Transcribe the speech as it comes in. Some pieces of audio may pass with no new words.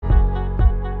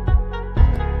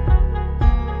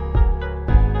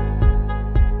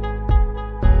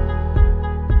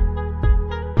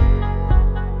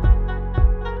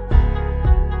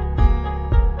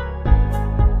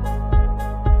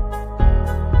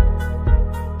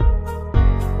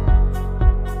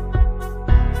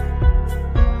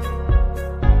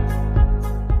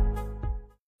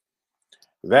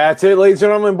That's it, ladies and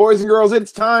gentlemen, boys and girls.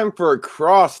 It's time for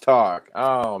CrossTalk.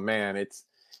 Oh man,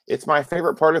 it's my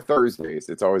favorite part of Thursdays.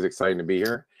 It's always exciting to be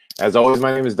here. As always,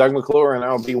 my name is Doug McClure, and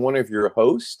I'll be one of your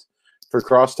hosts for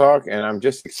CrossTalk. And I'm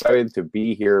just excited to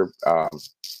be here. I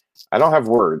don't have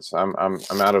words. I'm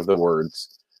out of the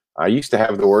words. I used to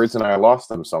have the words, and I lost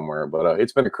them somewhere. But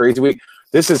it's been a crazy week.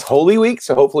 This is Holy Week,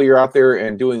 so hopefully you're out there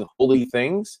and doing holy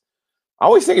things. I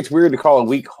always think it's weird to call a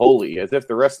week holy, as if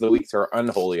the rest of the weeks are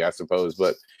unholy, I suppose.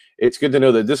 But it's good to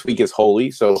know that this week is holy,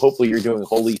 so hopefully you're doing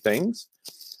holy things.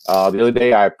 The other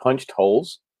day I punched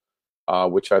holes,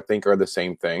 which I think are the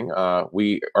same thing.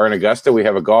 We are in Augusta. We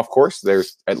have a golf course.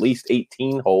 There's at least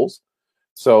 18 holes,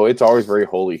 so it's always very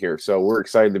holy here. So we're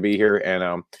excited to be here.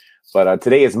 And but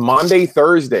today is Maundy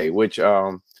Thursday, which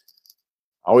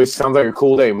always sounds like a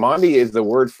cool day. Maundy is the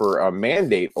word for a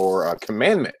mandate or a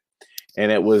commandment. And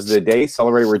it was the day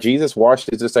celebrated where Jesus washed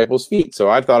his disciples' feet. So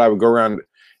I thought I would go around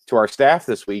to our staff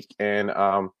this week and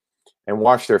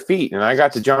wash their feet. And I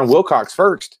got to John Wilcox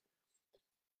first.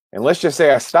 And let's just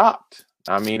say I stopped.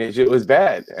 I mean, it was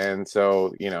bad. And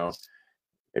so, you know,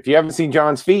 if you haven't seen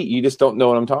John's feet, you just don't know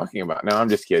what I'm talking about. No, I'm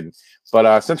just kidding.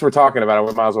 But since we're talking about it,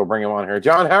 we might as well bring him on here.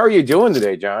 John, how are you doing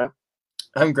today, John?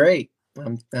 I'm great.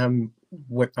 I'm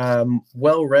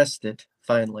well rested,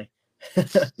 finally.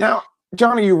 Now,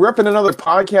 John, are you repping another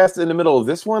podcast in the middle of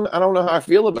this one? I don't know how I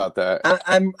feel about that.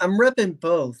 I'm repping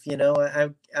both. You know,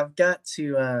 I've got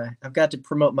to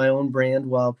promote my own brand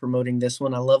while promoting this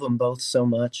one. I love them both so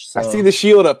much. So. I see the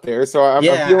shield up there, so I'm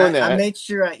feeling that. I made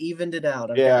sure I evened it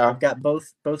out. I've got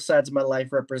both sides of my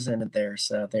life represented there.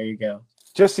 So there you go.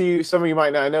 Just so some of you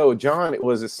might not know, John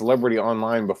was a celebrity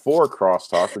online before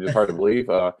CrossTalk, which is hard to believe.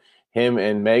 Him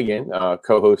and Megan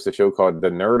co-host a show called the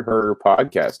Nerd Herder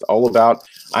Podcast, all about,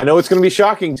 I know it's going to be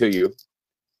shocking to you,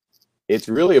 it's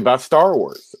really about Star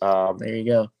Wars. There you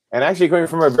go. And actually coming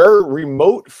from a very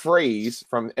remote phrase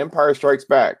from Empire Strikes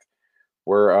Back,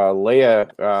 where Leia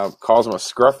calls him a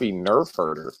scruffy nerf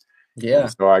herder. Yeah.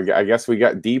 And so I guess we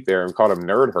got deep there and called him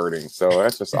nerd herding. So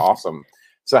that's just awesome.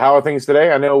 So how are things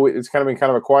today? I know it's been kind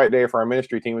of a quiet day for our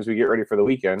ministry team as we get ready for the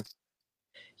weekend.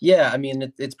 Yeah, I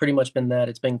mean, it's pretty much been that.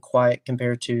 It's been quiet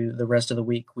compared to the rest of the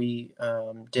week. We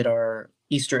did our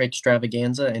Easter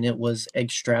extravaganza, and it was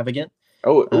extravagant.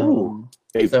 Oh,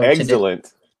 it's so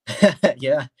excellent.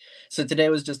 Yeah. So today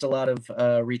was just a lot of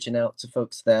reaching out to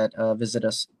folks that visit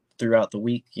us throughout the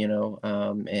week, you know,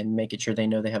 and making sure they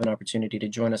know they have an opportunity to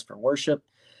join us for worship.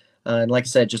 And like I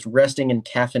said, just resting and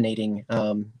caffeinating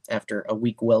after a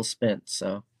week well spent.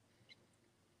 So.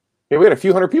 Yeah, we had a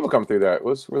few hundred people come through that. It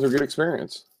was a good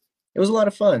experience. It was a lot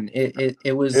of fun.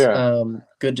 It was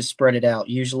good to spread it out.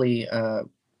 Usually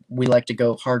we like to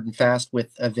go hard and fast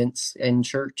with events in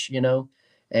church, you know,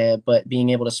 but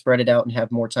being able to spread it out and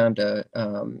have more time to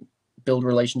build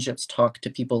relationships, talk to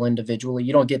people individually.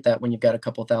 You don't get that when you've got a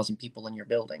couple thousand people in your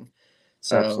building.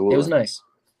 So Absolutely. It was nice.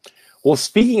 Well,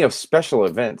 speaking of special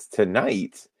events,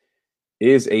 tonight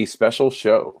is a special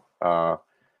show.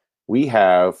 We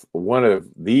have one of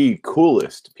the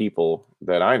coolest people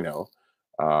that I know.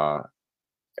 Her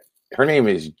name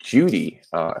is Judy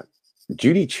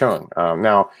Chung.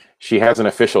 Now she has an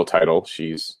official title.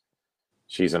 She's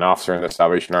an officer in the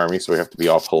Salvation Army, so we have to be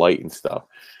all polite and stuff.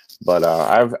 But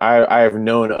I've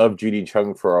known of Judy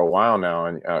Chung for a while now,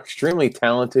 and extremely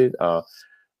talented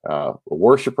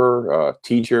worshiper,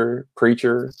 teacher,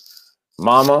 preacher,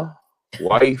 mama,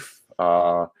 wife.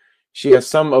 She has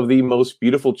some of the most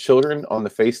beautiful children on the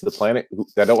face of the planet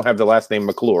that don't have the last name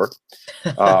McClure.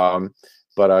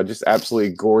 But just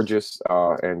absolutely gorgeous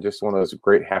and just one of those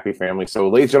great happy families. So,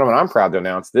 ladies and gentlemen, I'm proud to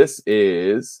announce this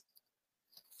is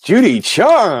Judy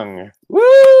Chung.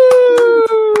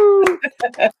 Woo!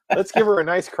 Let's give her a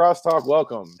nice crosstalk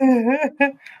welcome.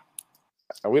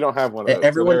 We don't have one of those.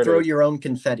 Everyone so throw your own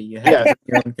confetti. You have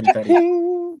your own confetti.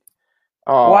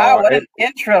 Oh, wow, what an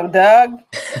intro, Doug.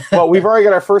 Well, we've already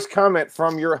got our first comment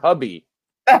from your hubby.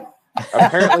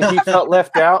 Apparently he felt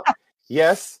left out.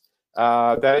 Yes,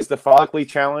 that is the follically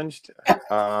challenged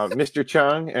Mr.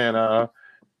 Chung, and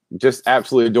just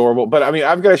absolutely adorable. But I mean,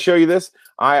 I've got to show you this.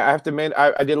 I have to admit,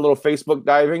 I did a little Facebook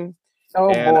diving.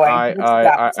 Oh, and boy.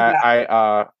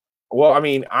 Well, I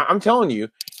mean, I'm telling you,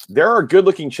 there are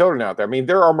good-looking children out there. I mean,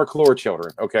 there are McClure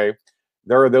children, okay?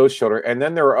 There are those children, and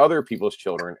then there are other people's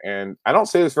children. And I don't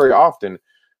say this very often,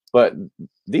 but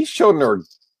these children are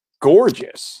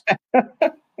gorgeous.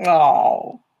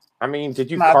 Oh. I mean, did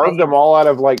you carve them all out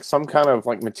of like some kind of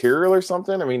like material or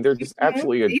something? I mean, they're just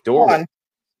absolutely adorable.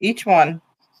 Each one.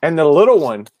 And the little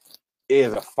one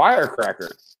is a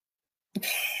firecracker.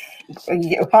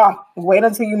 Wait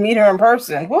until you meet her in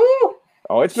person. Woo!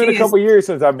 Oh, it's been a couple years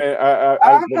since I've been.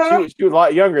 She was a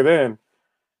lot younger then.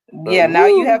 But, yeah, now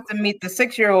you have to meet the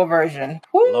 6-year-old version.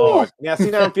 Lord. Yeah,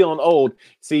 see, now I'm feeling old.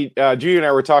 See, Judy and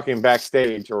I were talking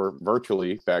backstage, or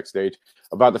virtually backstage,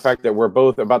 about the fact that we're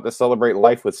both about to celebrate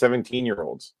life with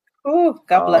 17-year-olds. Ooh,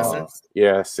 God bless us.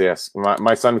 Yes, yes.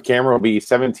 My son Cameron will be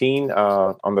 17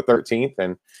 on the 13th,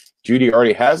 and Judy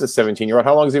already has a 17-year-old.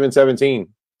 How long has he been 17?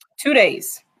 2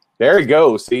 days. There you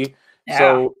go. See, yeah.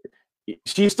 So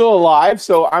she's still alive.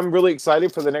 So I'm really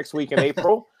excited for the next week in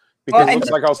April because it looks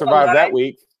like I'll survive that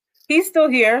week. He's still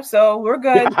here, so we're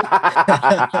good.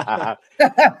 But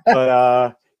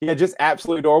yeah, just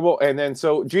absolutely adorable. And then,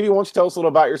 so Judy, why don't you tell us a little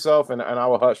about yourself, and I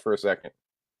will hush for a second.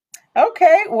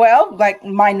 Okay, well, like,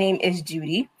 my name is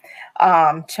Judy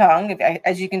Chung.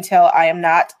 As you can tell, I am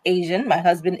not Asian. My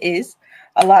husband is.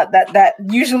 A lot that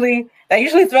usually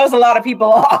throws a lot of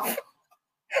people off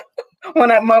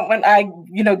when I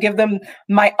give them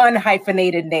my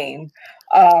unhyphenated name.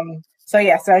 So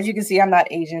as you can see, I'm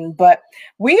not Asian, but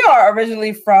we are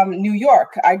originally from New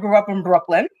York. I grew up in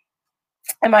Brooklyn,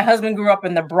 and my husband grew up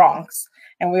in the Bronx.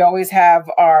 And we always have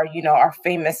our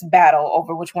famous battle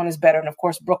over which one is better. And of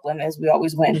course, Brooklyn, as we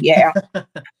always win. Yeah.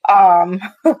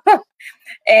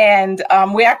 And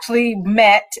we actually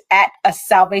met at a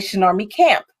Salvation Army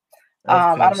camp.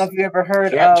 I don't know if you ever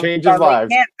heard of Changes Lives.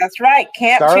 Camp. That's right.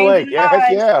 Camp Changes Lives.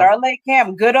 Yeah. Starlight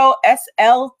Camp. Good old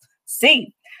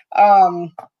SLC.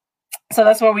 So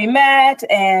that's where we met,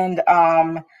 and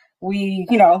we,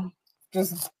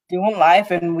 just doing life,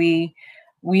 and we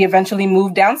eventually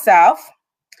moved down south.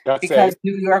 Because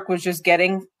New York was just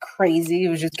getting crazy. It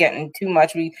was just getting too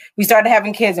much. We started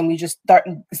having kids, and we just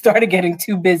started getting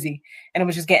too busy, and it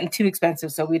was just getting too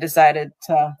expensive. So we decided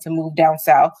to move down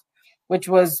south, which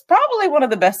was probably one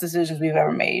of the best decisions we've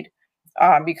ever made,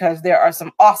 because there are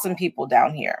some awesome people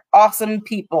down here. Awesome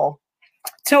people.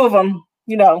 2 of them,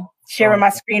 sharing my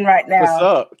screen right now. What's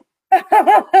up?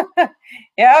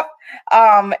 Yep.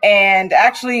 And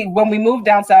actually, when we moved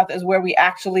down south is where we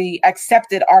actually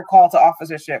accepted our call to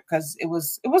officership, because it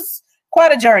was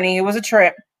quite a journey. It was a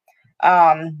trip.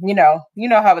 You know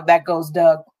how that goes,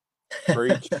 Doug.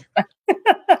 Preach.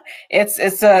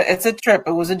 It's a trip.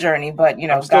 It was a journey, but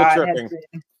I'm still God tripping.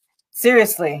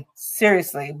 Seriously,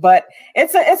 but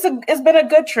it's been a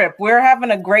good trip. We're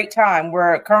having a great time.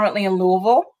 We're currently in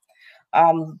Louisville.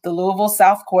 The Louisville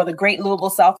South Core, the great Louisville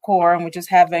South Core, and we're just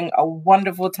having a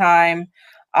wonderful time,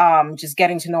 just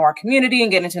getting to know our community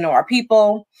and getting to know our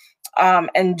people,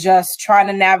 and just trying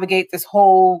to navigate this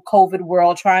whole COVID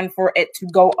world, trying for it to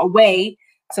go away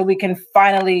so we can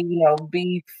finally,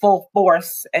 be full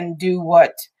force and do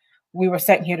what we were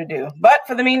sent here to do. But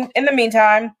in the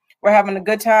meantime, we're having a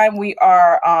good time. We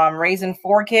are raising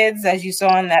 4 kids. As you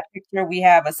saw in that picture, we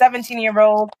have a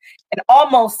 17-year-old, and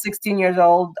almost 16 years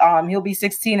old. He'll be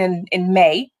 16 in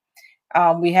May.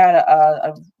 We had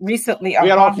a recently. We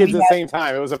had all kids at the same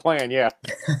time. It was a plan, yeah.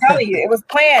 I'm telling you, it was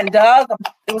planned, Doug.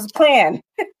 It was planned.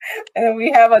 And we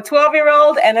have a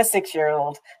 12-year-old and a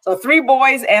 6-year-old. So 3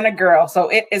 boys and a girl. So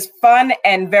it is fun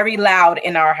and very loud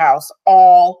in our house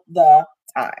all the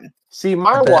time.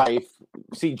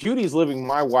 See, Judy's living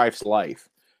my wife's life.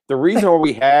 The reason why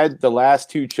we had the last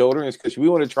 2 children is because we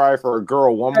want to try for a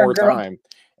girl one more time,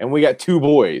 and we got 2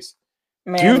 boys.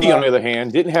 Man, Judy, on the other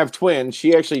hand, didn't have twins.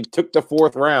 She actually took the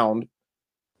 4th round,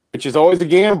 which is always a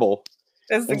gamble.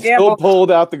 It's a gamble. Still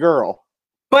pulled out the girl.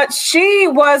 But she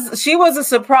was a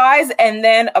surprise and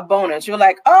then a bonus. You were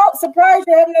like, oh, surprise,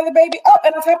 you have another baby. Oh,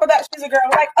 and on top of that, she's a girl.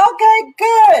 We're like, okay,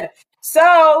 good.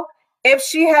 So if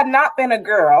she had not been a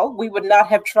girl, we would not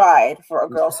have tried for a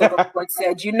girl. So the Lord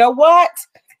said, you know what?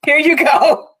 Here you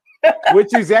go. Which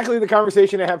is exactly the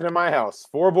conversation that happened in my house.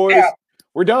 4 boys. Yeah.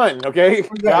 We're done. Okay.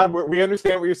 God, we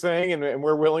understand what you're saying, and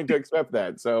we're willing to accept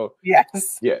that. So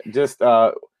yes. Yeah. Just,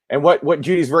 and what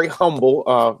Judy's very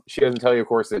humble. She doesn't tell you, of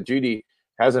course, that Judy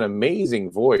has an amazing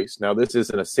voice. Now, this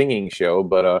isn't a singing show,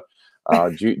 but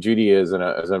Judy is an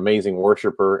amazing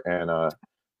worshiper and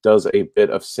does a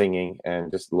bit of singing, and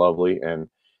just lovely.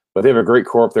 But they have a great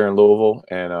core up there in Louisville,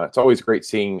 and it's always great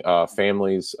seeing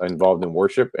families involved in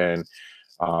worship. And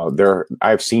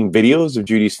I've seen videos of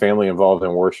Judy's family involved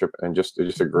in worship, and just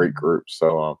a great group.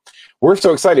 So we're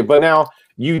so excited. But now,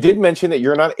 you did mention that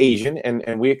you're not Asian,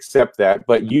 and we accept that,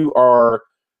 but you are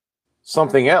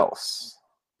something else.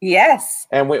 Yes.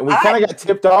 And we kind of got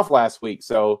tipped off last week,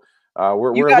 so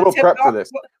we're a little prepped for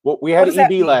this. Well, we had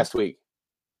EB last week.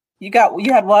 You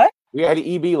had what? We had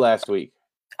EB last week.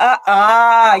 You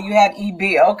had EB.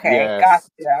 Okay, yes.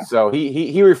 Gotcha. So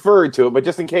he referred to it, but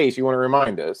just in case, you want to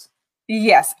remind us.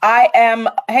 Yes, I am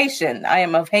Haitian. I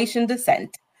am of Haitian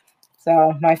descent.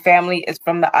 So my family is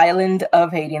from the island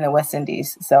of Haiti in the West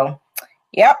Indies. So,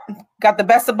 yep, got the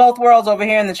best of both worlds over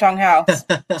here in the Chung house.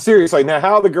 Seriously, now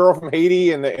how the girl from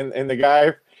Haiti and the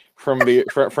guy from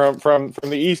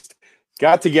the East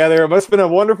got together? It must have been a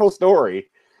wonderful story.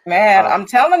 Man, I'm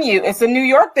telling you, it's a New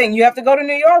York thing. You have to go to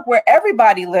New York where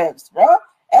everybody lives, bro.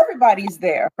 Everybody's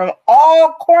there from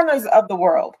all corners of the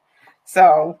world.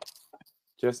 So,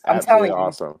 just absolutely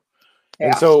awesome. Yeah.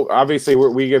 And so, obviously,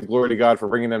 we give glory to God for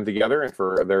bringing them together and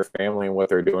for their family and what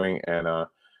they're doing. And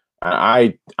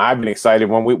I've been excited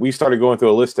when we started going through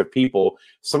a list of people.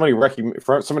 Somebody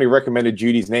recommended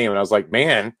Judy's name, and I was like,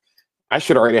 man, I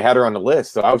should already had her on the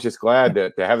list. So I was just glad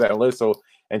to have that on the list. So,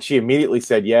 and she immediately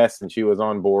said yes, and she was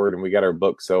on board, and we got her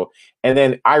book. So, and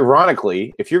then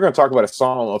ironically, if you're going to talk about a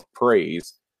psalm of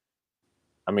praise,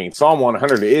 I mean, Psalm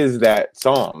 100 is that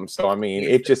psalm. So, I mean,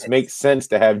 it just makes sense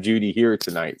to have Judy here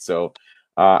tonight. So,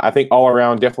 I think all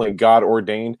around, definitely God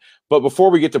ordained. But before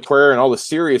we get to prayer and all the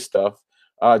serious stuff,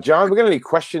 John, we got any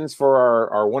questions for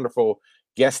our wonderful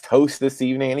guest host this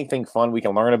evening? Anything fun we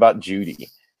can learn about Judy?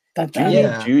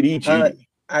 Judy.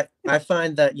 I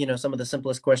find that, some of the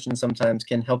simplest questions sometimes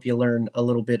can help you learn a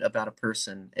little bit about a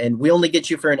person. And we only get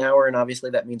you for an hour, and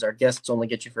obviously that means our guests only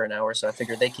get you for an hour. So I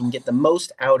figure they can get the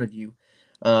most out of you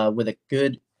with a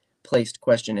good placed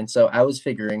question. And so I was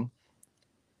figuring,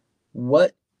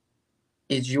 what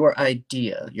is your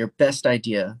best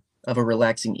idea of a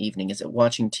relaxing evening? Is it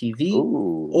watching TV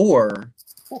or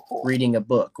reading a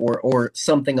book or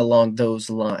something along those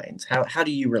lines? How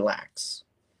do you relax?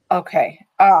 Okay.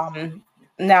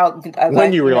 Now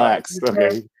when you relax,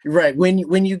 okay. Right.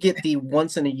 When you get the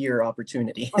once in a year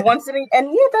opportunity. And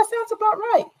yeah, that sounds about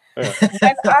right. Yeah.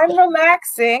 When I'm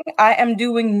relaxing, I am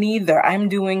doing neither. I'm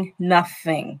doing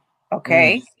nothing.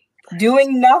 Okay.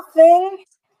 Doing nothing,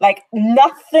 like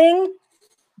nothing.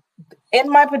 In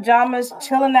my pajamas,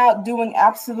 chilling out, doing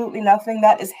absolutely nothing.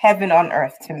 That is heaven on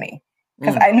earth to me.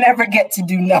 Because I never get to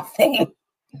do nothing.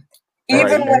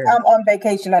 Even when I'm on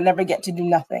vacation, I never get to do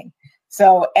nothing.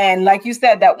 So, and like you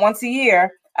said, that once a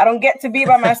year, I don't get to be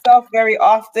by myself very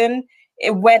often.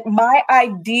 It went my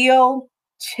ideal,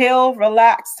 chill,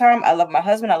 relaxed time. I love my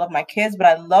husband, I love my kids, but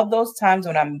I love those times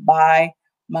when I'm by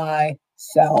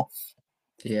myself.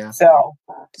 Yeah. So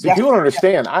you don't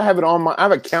understand. I have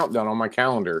a countdown on my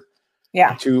calendar.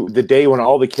 Yeah. To the day when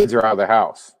all the kids are out of the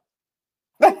house.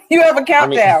 You have a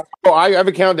countdown. I have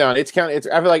a countdown. I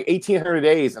have like 1,800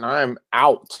 days, and I'm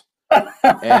out.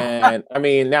 And I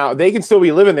mean, now they can still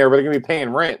be living there, but they're gonna be paying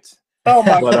rent. Oh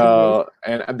my God!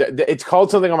 And it's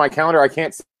called something on my calendar. I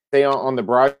can't say on the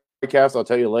broadcast. I'll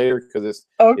tell you later because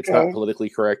it's not politically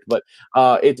correct. But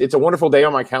it's a wonderful day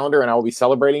on my calendar, and I will be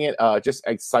celebrating it. Just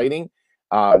exciting.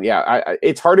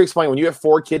 It's hard to explain when you have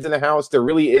 4 kids in the house. There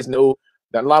really is not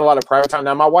a lot of private time.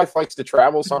 Now, my wife likes to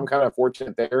travel, so I'm kind of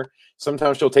fortunate there.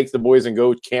 Sometimes she'll take the boys and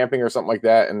go camping or something like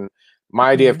that. And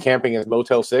my idea of camping is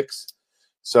Motel 6.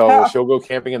 So she'll go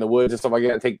camping in the woods and stuff like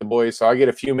that and take the boys. So I get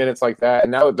a few minutes like that.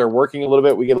 And now that they're working a little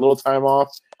bit, we get a little time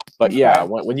off. But yeah,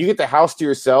 when you get the house to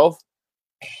yourself,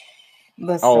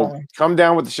 come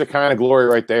down with the Shekinah glory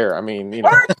right there. I mean,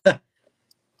 that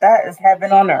is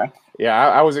heaven on earth. Yeah,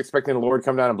 I was expecting the Lord to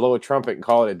come down and blow a trumpet and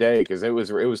call it a day because it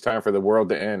was time for the world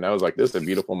to end. I was like, this is a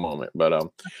beautiful moment. But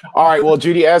all right, well,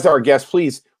 Judy, as our guest,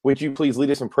 would you please lead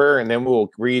us in prayer, and then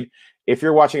we'll read. If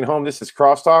you're watching at home, this is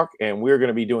CrossTalk, and we're going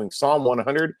to be doing Psalm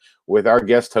 100 with our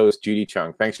guest host, Judy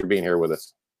Chung. Thanks for being here with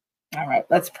us. All right,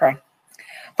 let's pray.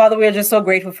 Father, we are just so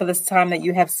grateful for this time that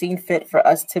you have seen fit for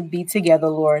us to be together,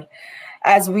 Lord,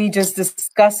 as we just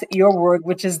discuss your word,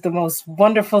 which is the most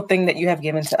wonderful thing that you have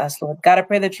given to us, Lord. God, I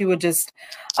pray that you would just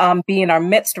be in our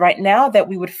midst right now, that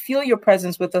we would feel your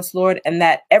presence with us, Lord, and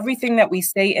that everything that we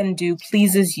say and do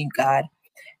pleases you, God.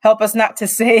 Help us not to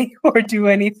say or do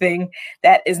anything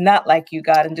that is not like you,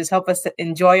 God, and just help us to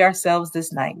enjoy ourselves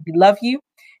this night. We love you,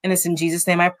 and it's in Jesus'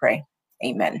 name I pray.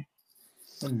 Amen.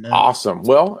 Awesome.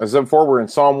 Well, as before, we're in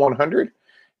Psalm 100.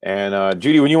 And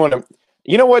Judy, when you want to,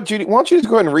 you know what, Judy, why don't you just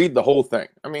go ahead and read the whole thing?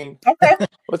 I mean,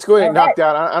 let's go ahead and knock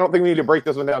down. I don't think we need to break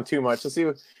this one down too much. Let's see.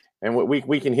 And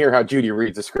we can hear how Judy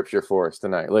reads the scripture for us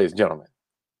tonight, ladies and gentlemen.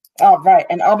 All right.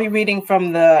 And I'll be reading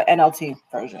from the NLT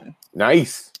version.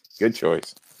 Nice. Good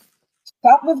choice.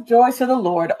 Shout with joy to the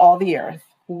Lord, all the earth.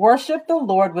 Worship the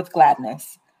Lord with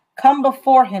gladness. Come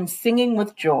before him singing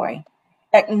with joy.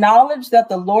 Acknowledge that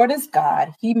the Lord is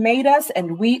God. He made us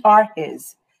and we are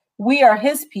his. We are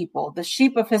his people, the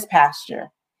sheep of his pasture.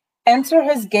 Enter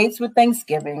his gates with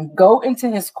thanksgiving. Go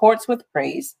into his courts with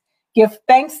praise. Give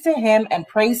thanks to him and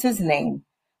praise his name.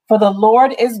 For the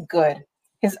Lord is good.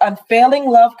 His unfailing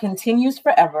love continues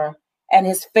forever, and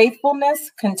his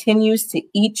faithfulness continues to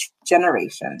each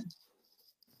generation.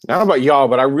 I don't know about y'all,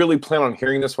 but I really plan on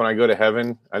hearing this when I go to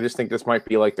heaven. I just think this might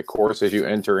be like the course as you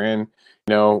enter in.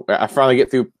 You know, I finally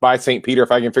get through by St. Peter.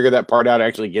 If I can figure that part out, I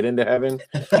actually get into heaven.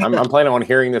 I'm planning on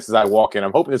hearing this as I walk in.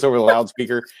 I'm hoping it's over the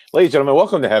loudspeaker. Ladies and gentlemen,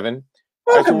 welcome to heaven.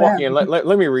 As you're walking in,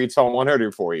 let me read Psalm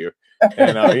 100 for you.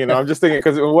 And, you know, I'm just thinking,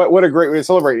 because what a great way to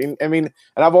celebrate. I mean,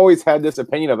 and I've always had this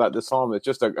opinion about this psalm. It's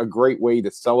just a great way to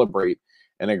celebrate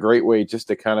and a great way just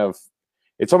to kind of,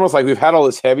 it's almost like we've had all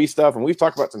this heavy stuff, and we've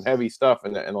talked about some heavy stuff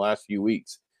in the last few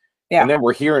weeks. Yeah. And then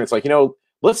we're here, and it's like, you know,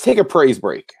 let's take a praise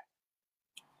break.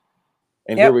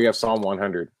 And here we have Psalm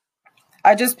 100.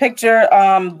 I just picture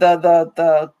in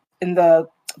the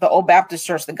old Baptist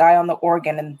church, the guy on the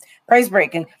organ and praise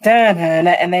break and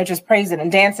they're just praising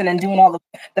and dancing and doing all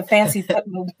the fancy foot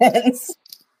movements,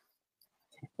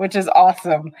 which is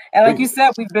awesome. And like you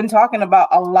said, we've been talking about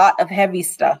a lot of heavy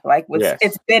stuff. Like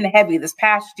it's been heavy. This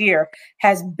past year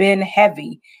has been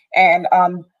heavy. And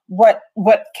what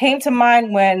came to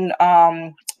mind when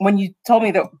you told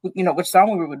me that, you know, which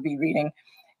song we would be reading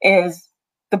is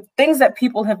the things that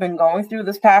people have been going through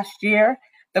this past year.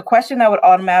 The question that would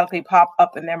automatically pop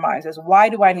up in their minds is, why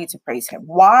do I need to praise him?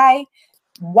 Why?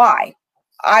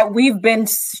 We've been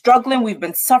struggling. We've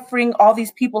been suffering. All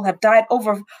these people have died.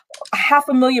 Over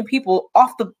 500,000 people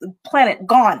off the planet,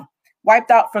 gone,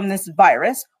 wiped out from this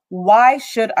virus. Why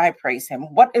should I praise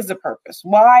him? What is the purpose?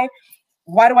 Why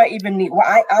do I even need?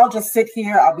 I'll just sit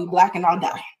here. I'll be black and I'll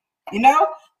die. You know,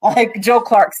 like Joe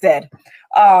Clark said.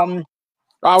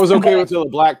 I was okay with the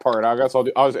black part. I guess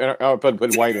I'll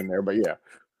put white in there, but yeah.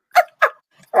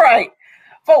 Right.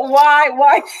 But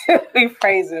why should we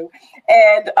praise him?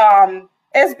 And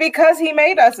it's because he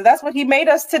made us. That's what he made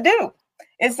us to do.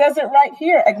 It says it right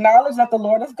here. Acknowledge that the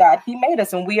Lord is God. He made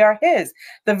us and we are his.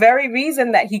 The very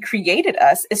reason that he created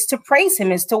us is to praise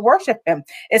him, is to worship him,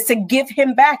 is to give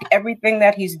him back everything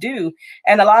that he's due.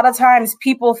 And a lot of times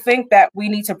people think that we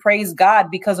need to praise God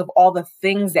because of all the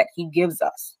things that he gives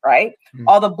us, right? Mm-hmm.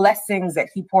 All the blessings that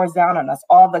he pours down on us,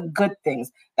 all the good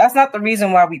things. That's not the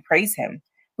reason why we praise him.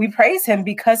 We praise him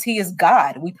because he is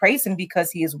God. We praise him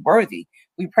because he is worthy.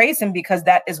 We praise him because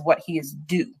that is what he is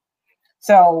due.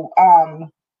 So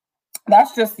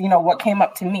that's just, you know, what came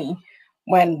up to me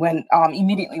when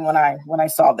immediately when I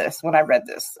saw this, when I read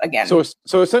this again.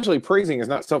 So essentially, praising is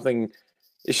not something.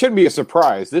 It shouldn't be a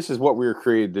surprise. This is what we were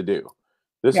created to do.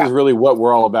 This is really what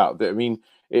we're all about. I mean,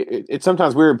 it's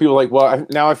sometimes weird. People are like, well,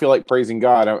 now I feel like praising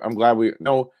God. I'm glad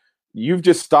you've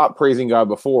just stopped praising God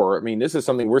before. I mean, this is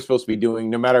something we're supposed to be doing,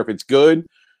 no matter if it's good,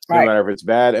 no matter if it's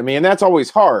bad. I mean, and that's always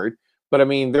hard. But I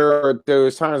mean,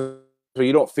 there's times where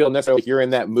you don't feel necessarily like you're in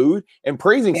that mood. And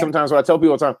praising, sometimes what I tell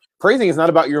people all the time, praising is not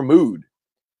about your mood.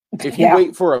 If you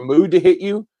wait for a mood to hit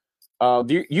you,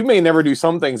 you may never do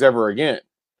some things ever again.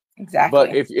 Exactly.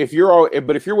 But if you're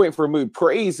waiting for a mood,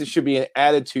 praise should be an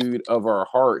attitude of our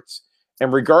hearts.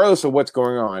 And regardless of what's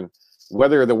going on,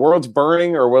 whether the world's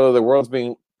burning or whether the world's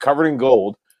being covered in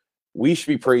gold, we should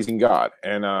be praising God.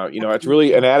 And you know, it's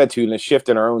really an attitude and a shift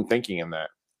in our own thinking in that.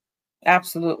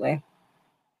 Absolutely.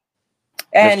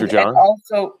 And, Mr. John? and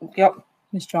also,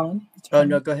 Ms. John. Oh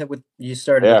no, go ahead with you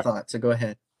started the thought, so go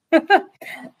ahead.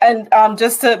 And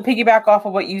just to piggyback off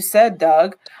of what you said,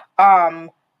 Doug,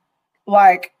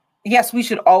 like, yes, we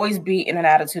should always be in an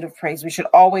attitude of praise. We should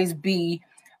always be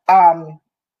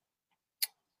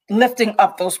lifting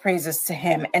up those praises to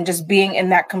him and just being in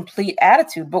that complete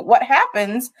attitude. But what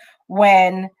happens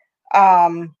when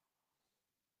I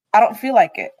don't feel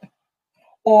like it,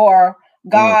 or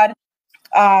God,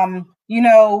 you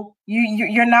know,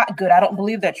 you're not good. I don't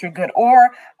believe that you're good. Or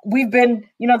we've been,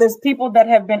 you know, there's people that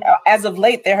have been, as of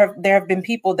late, there have been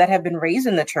people that have been raised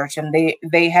in the church, and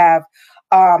they have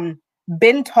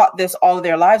been taught this all of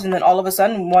their lives, and then all of a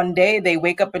sudden one day they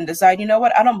wake up and decide, you know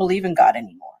what, I don't believe in God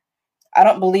anymore. I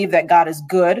don't believe that God is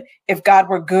good. If God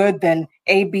were good, then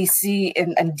A, B, C,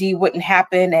 and D wouldn't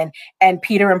happen, and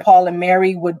Peter and Paul and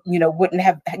Mary wouldn't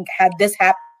have had this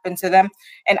happen to them.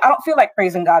 And I don't feel like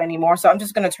praising God anymore, so I'm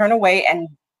just going to turn away and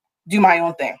do my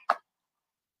own thing,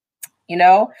 you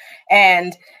know.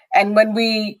 And when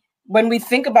we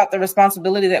think about the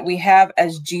responsibility that we have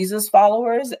as Jesus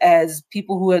followers, as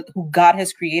people who God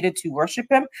has created to worship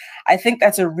him, I think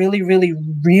that's a really, really,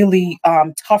 really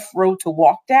tough road to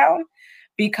walk down,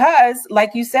 because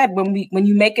like you said, when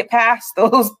you make it past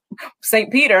those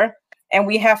St. Peter, and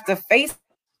we have to face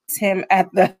him at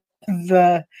the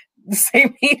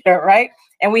St. Peter, right?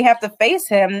 And we have to face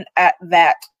him at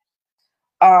that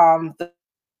the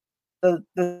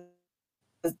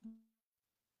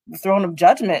throne of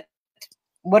judgment.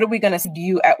 What are we going to say to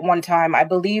you at one time? I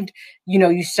believed, you know,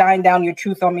 you shined down your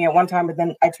truth on me at one time, but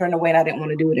then I turned away and I didn't want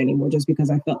to do it anymore just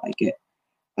because I felt like it.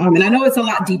 And I know it's a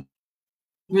lot deeper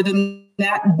than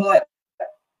that, but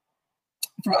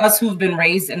for us who've been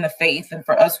raised in the faith, and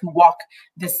for us who walk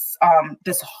this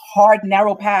this hard,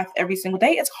 narrow path every single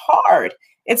day, it's hard.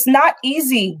 It's not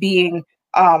easy being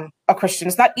a Christian.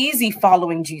 It's not easy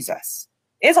following Jesus.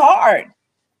 It's hard,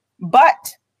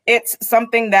 but it's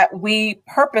something that we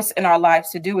purpose in our lives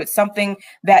to do. It's something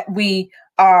that we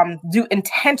do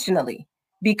intentionally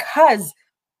because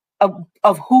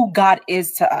of who God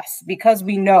is to us, because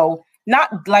we know,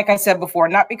 not like I said before,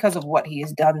 not because of what he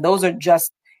has done. Those are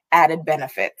just added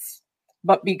benefits,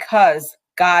 but because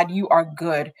God, you are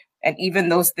good. And even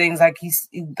those things,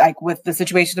 like with the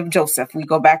situation of Joseph, we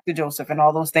go back to Joseph and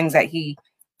all those things that he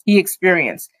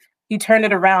experienced. He turned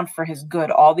it around for his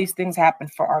good. All these things happen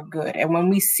for our good. And when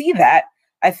we see that,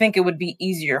 I think it would be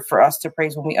easier for us to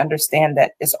praise when we understand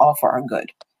that it's all for our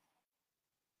good.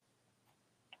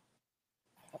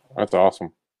 That's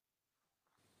awesome.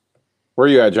 Where are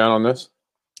you at, John, on this?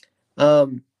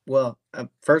 Well,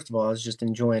 first of all, I was just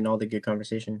enjoying all the good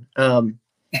conversation.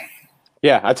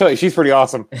 Yeah, I tell you, she's pretty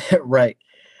awesome. Right.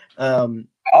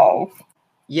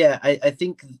 Yeah, I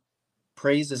think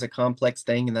praise is a complex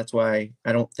thing, and that's why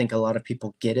I don't think a lot of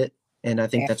people get it. And I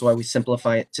think that's why we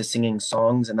simplify it to singing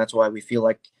songs, and that's why we feel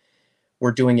like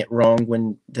we're doing it wrong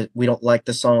when we don't like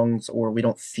the songs, or we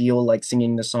don't feel like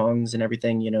singing the songs and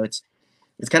everything. You know, it's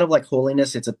kind of like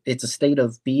holiness. It's a state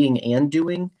of being and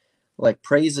doing. Like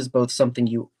praise is both something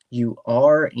you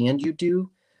are and you do.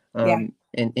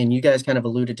 And you guys kind of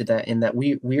alluded to that, in that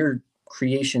we're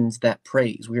creations that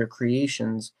praise. We are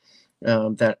creations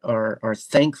that are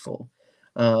thankful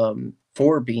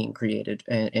for being created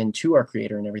and to our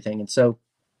creator and everything. And so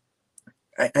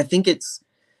I think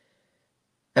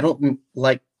I don't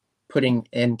like putting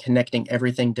and connecting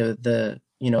everything to the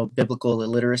biblical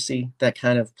illiteracy that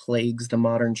kind of plagues the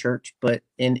modern church. But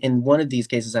in one of these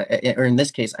cases, or in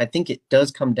this case, I think it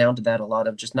does come down to that a lot,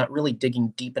 of just not really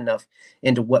digging deep enough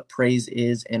into what praise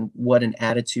is and what an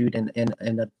attitude and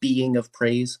a being of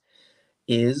praise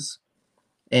is,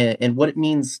 and what it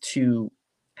means to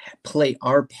play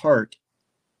our part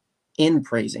in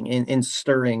praising, in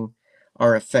stirring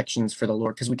our affections for the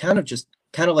Lord. Because we kind of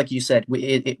like you said,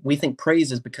 we think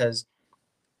praise is because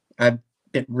I've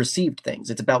received things.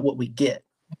 It's about what we get.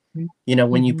 You know,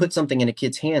 when you put something in a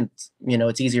kid's hands,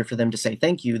 it's easier for them to say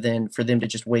thank you than for them to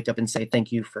just wake up and say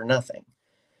thank you for nothing.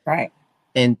 Right.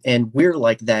 And we're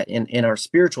like that in our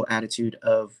spiritual attitude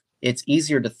of, it's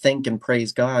easier to thank and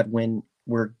praise God when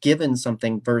we're given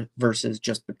something versus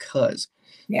just because.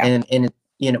 Yeah. And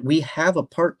we have a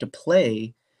part to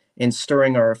play in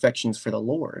stirring our affections for the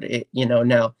Lord.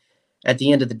 Now at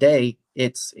the end of the day,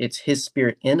 it's his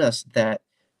spirit in us that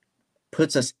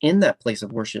puts us in that place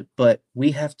of worship, but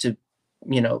we have to,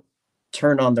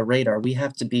 turn on the radar. We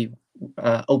have to be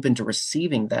open to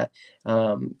receiving that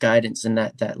guidance and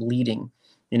that leading.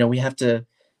 We have to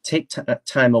take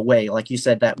time away. Like you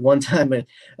said, that one time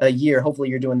a year, hopefully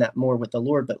you're doing that more with the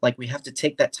Lord, but like we have to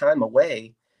take that time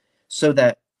away so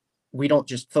that we don't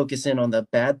just focus in on the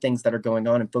bad things that are going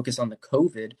on and focus on the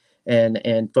COVID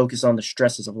and focus on the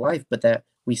stresses of life, but that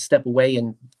we step away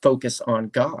and focus on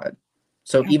God.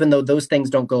 So even though those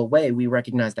things don't go away, we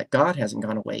recognize that God hasn't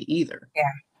gone away either. Yeah.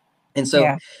 And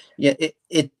so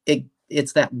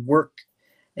it's that work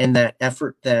and that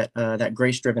effort, that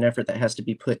grace-driven effort that has to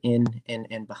be put in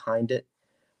and behind it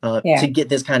to get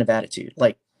this kind of attitude.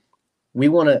 Like we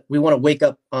want to wake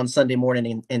up on Sunday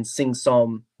morning and sing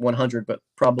Psalm 100, but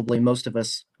probably most of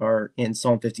us are in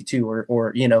Psalm 52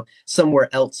 or somewhere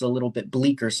else a little bit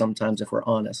bleaker sometimes, if we're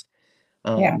honest.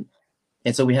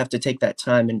 And so we have to take that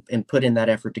time and put in that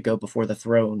effort to go before the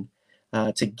throne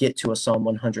to get to a Psalm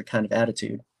 100 kind of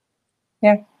attitude.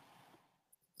 Yeah.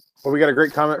 Well, we got a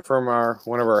great comment from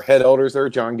one of our head elders there,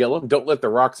 John Gillum. Don't let the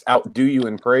rocks outdo you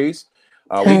in praise.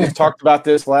 We just talked about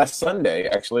this last Sunday.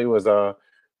 Actually, we're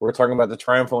talking about the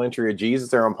triumphal entry of Jesus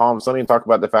there on Palm Sunday, and talk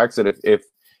about the fact that if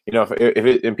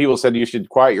and people said you should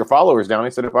quiet your followers down.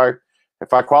 He said if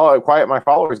I quiet my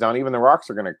followers down, even the rocks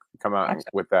are going to come out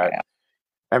with that. Yeah.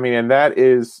 I mean, and that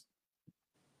is,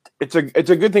 it's a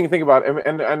good thing to think about.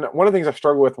 And one of the things I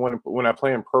struggle with when I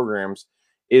plan programs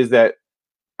is that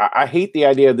I hate the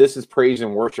idea of this is praise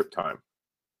and worship time.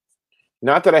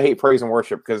 Not that I hate praise and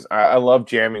worship, because I love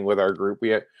jamming with our group. We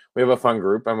have a fun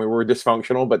group. I mean, we're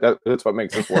dysfunctional, but that's what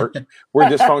makes us work. We're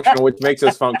dysfunctional, which makes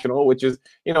us functional, which is,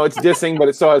 it's dissing, but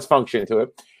it still has function to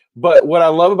it. But what I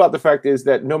love about the fact is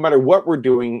that no matter what we're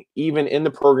doing, even in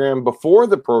the program, before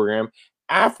the program,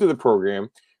 after the program,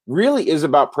 really is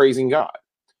about praising God.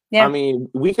 Yeah. I mean,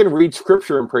 we can read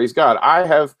scripture and praise God.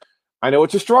 I know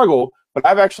it's a struggle, but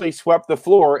I've actually swept the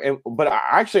floor. But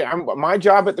my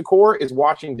job at the core is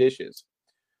washing dishes.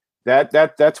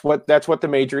 That's what the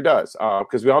major does.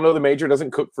 Because we all know the major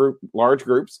doesn't cook for large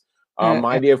groups.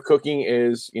 My idea of cooking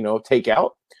is,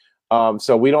 takeout.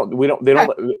 So we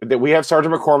have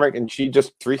Sergeant McCormick, and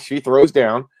she throws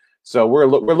down. So we're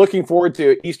looking forward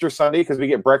to Easter Sunday because we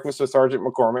get breakfast with Sergeant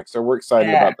McCormick. So we're excited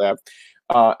about that.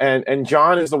 And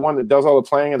John is the one that does all the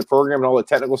planning of the program and all the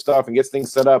technical stuff and gets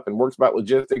things set up and works about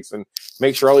logistics and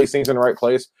makes sure all these things are in the right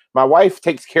place. My wife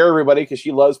takes care of everybody because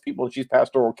she loves people and she's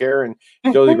pastoral care and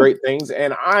she does great things.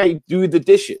 And I do the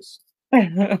dishes.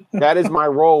 That is my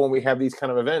role when we have these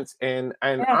kind of events. And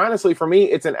honestly, for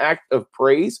me, it's an act of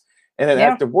praise and an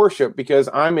act of worship because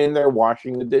I'm in there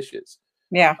washing the dishes.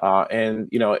 Yeah. And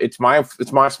it's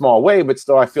my small way, but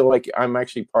still I feel like I'm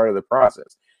actually part of the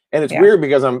process. And it's weird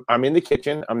because I'm in the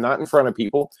kitchen. I'm not in front of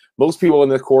people. Most people in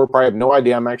the Corps probably have no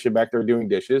idea I'm actually back there doing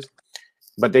dishes,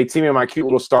 but they'd see me in my cute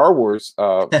little Star Wars,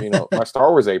 my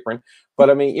Star Wars apron. But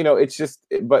I mean, it's just,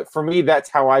 but for me, that's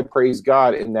how I praise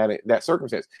God in that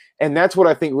circumstance. And that's what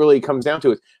I think really comes down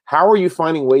to is how are you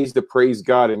finding ways to praise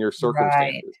God in your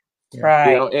circumstances?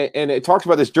 Right. And it talks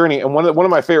about this journey. And one of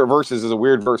my favorite verses is a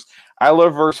weird verse. I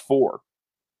love verse 4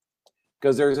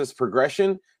 because there's this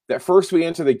progression that first we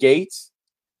enter the gates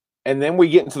and then we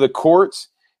get into the courts.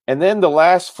 And then the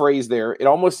last phrase there, it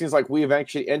almost seems like we have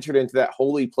actually entered into that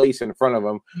holy place in front of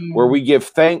him where we give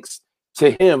thanks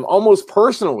to him almost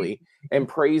personally and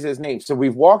praise his name. So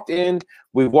we've walked in,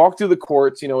 we've walked through the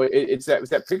courts. It's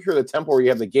that picture of the temple where you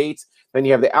have the gates, then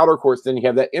you have the outer courts, then you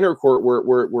have that inner court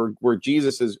where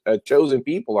Jesus' chosen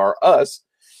people are us.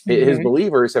 His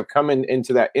believers have come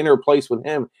into that inner place with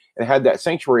him and had that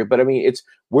sanctuary. But I mean, it's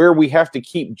where we have to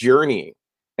keep journeying.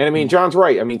 And I mean, John's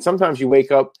right. I mean, sometimes you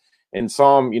wake up in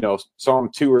Psalm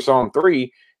 2 or Psalm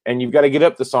 3, and you've got to get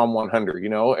up to Psalm 100.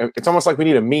 It's almost like we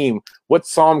need a meme. What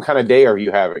Psalm kind of day are you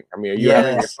having? I mean, are you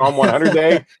having a Psalm 100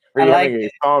 day? Are you having a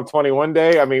Psalm 21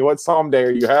 day? I mean, what Psalm day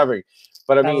are you having?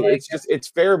 But I mean, it's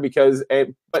fair because,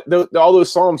 all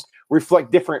those Psalms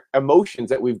reflect different emotions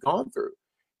that we've gone through,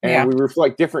 and we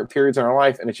reflect different periods in our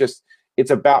life, and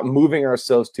it's about moving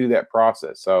ourselves through that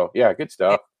process. So yeah, good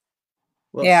stuff.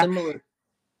 Well, similar.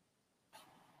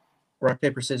 Rock,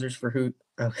 paper, scissors for who?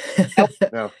 Oh.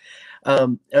 No. I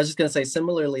was just going to say,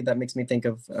 similarly, that makes me think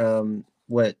of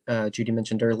what Judy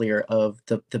mentioned earlier of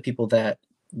the people that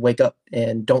wake up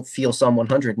and don't feel Psalm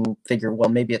 100 and figure, well,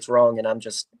 maybe it's wrong and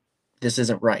this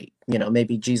isn't right.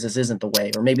 Maybe Jesus isn't the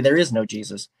way, or maybe there is no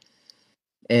Jesus.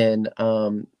 And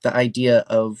the idea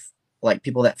of like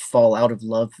people that fall out of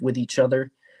love with each other.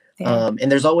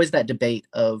 And there's always that debate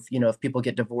of, if people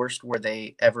get divorced, were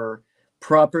they ever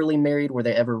properly married? Were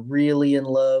they ever really in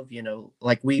love?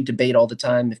 Like we debate all the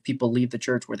time, if people leave the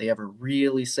church, were they ever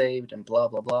really saved, and blah,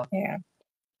 blah, blah. Yeah.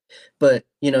 But,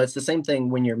 it's the same thing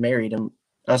when you're married, and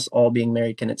us all being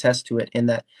married can attest to it, in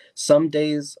that some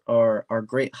days are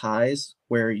great highs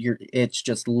where it's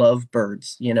just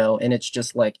lovebirds, and it's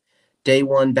just like day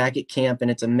one back at camp and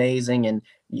it's amazing. And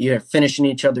you're finishing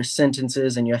each other's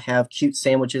sentences and you have cute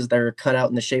sandwiches that are cut out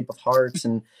in the shape of hearts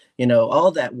and, all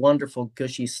that wonderful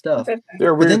gushy stuff. There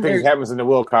are weird things happens in the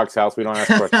Wilcox house. We don't ask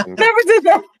questions. Never did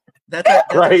that.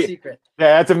 That's right. A secret.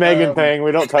 Yeah, that's a Megan thing.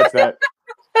 We don't touch that.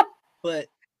 But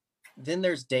then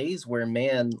there's days where,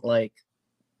 man, like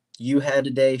you had a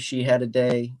day, she had a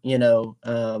day, y'all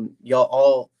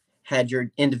all had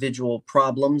your individual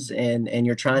problems and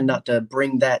you're trying not to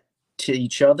bring that to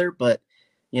each other, but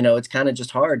it's kind of just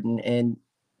hard. And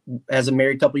as a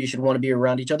married couple, you should want to be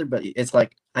around each other, but it's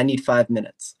like, I need 5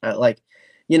 minutes.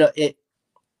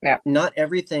 Not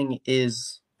everything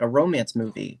is a romance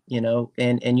movie,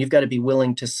 and you've got to be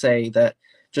willing to say that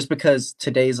just because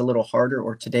today's a little harder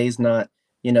or today's not,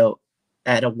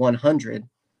 at a 100,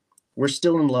 we're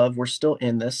still in love. We're still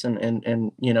in this.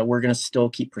 And we're going to still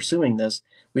keep pursuing this.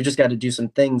 We just got to do some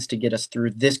things to get us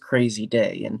through this crazy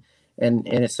day. And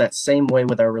it's that same way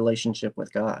with our relationship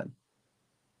with God.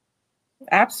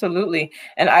 Absolutely.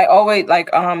 And I always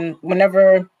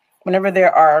whenever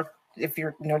there are, if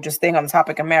you're just staying on the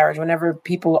topic of marriage, whenever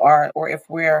people are, or if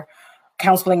we're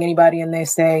counseling anybody and they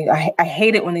say, I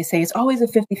hate it when they say it's always a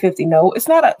 50-50. No, it's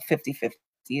not a 50-50.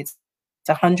 It's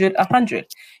 100-100.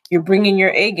 You're bringing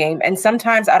your A game. And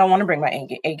sometimes I don't want to bring my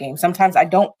A game. Sometimes I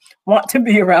don't want to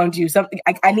be around you. Something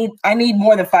I need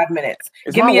more than 5 minutes.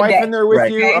 Is Give my me a wife day. in there with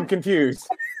Right. you? I'm confused.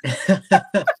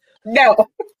 No.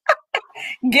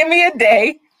 Give me a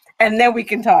day and then we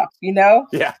can talk,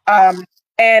 Yeah.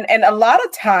 And a lot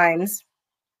of times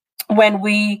when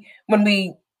we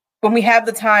have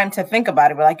the time to think about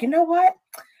it, we're like, you know what?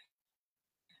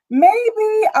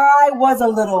 Maybe I was a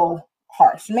little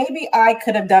harsh. Maybe I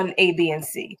could have done A, B, and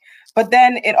C. But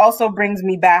then it also brings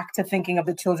me back to thinking of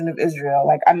the children of Israel.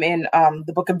 Like I'm in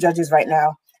the book of Judges right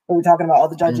now, where we're talking about all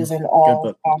the judges and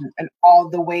all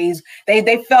the ways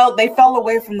they fell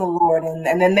away from the Lord,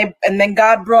 and then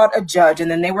God brought a judge, and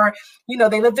then they were,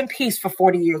 they lived in peace for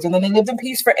 40 years, and then they lived in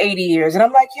peace for 80 years. And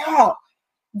I'm like, y'all,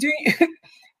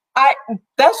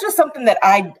 that's just something that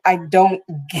I don't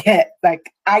get.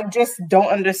 Like, I just don't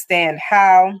understand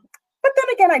how, but then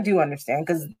again, I do understand,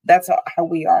 because that's how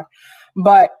we are.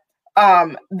 But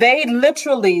they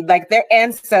literally, like, their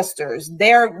ancestors,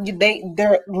 their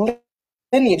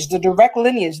lineage, the direct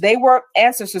lineage, they were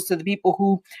ancestors to the people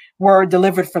who were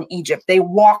delivered from Egypt. They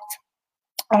walked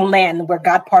on land where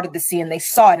God parted the sea, and they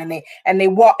saw it, and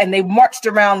they marched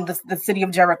around the city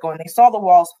of Jericho, and they saw the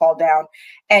walls fall down,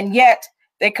 and yet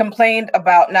they complained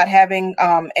about not having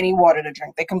any water to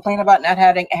drink. They complained about not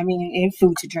having any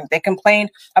food to drink. They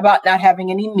complained about not having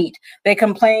any meat. They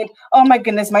complained, oh my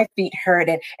goodness, my feet hurt,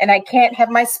 and I can't have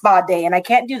my spa day, and I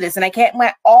can't do this, and I can't,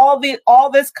 all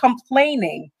this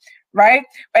complaining, right?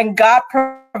 And God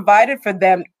provided for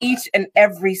them each and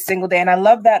every single day. And I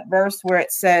love that verse where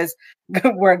it says,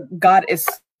 where God is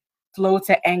slow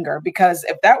to anger, because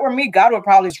if that were me, God would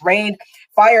probably just rain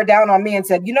fire down on me and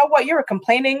said, you know what, you're a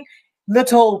complaining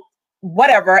little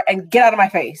whatever, and get out of my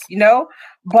face,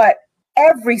 But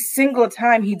every single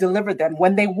time he delivered them,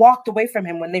 when they walked away from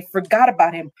him, when they forgot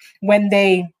about him, when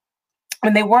they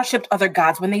worshiped other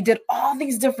gods, when they did all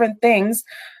these different things,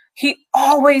 he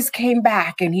always came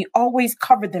back, and he always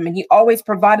covered them, and he always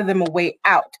provided them a way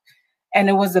out. And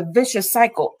it was a vicious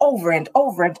cycle over and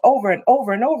over and over and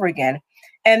over and over again.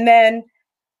 And then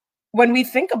when we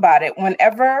think about it,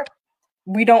 whenever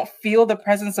we don't feel the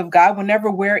presence of God, whenever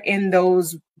we're in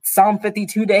those Psalm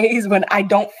 52 days, when I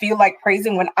don't feel like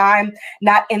praising, when I'm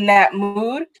not in that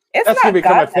mood, that's going to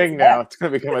become a thing now. It's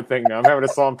going to become a thing now. I'm having a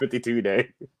Psalm 52 day.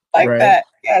 Like that.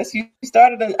 Yes, you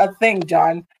started a thing,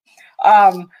 John.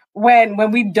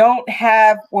 When we don't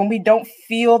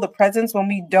feel the presence, when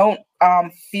we don't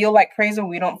feel like praising,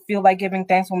 we don't feel like giving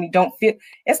thanks, when we don't feel,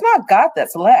 it's not God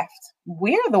that's left.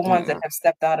 We're the ones that have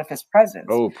stepped out of his presence.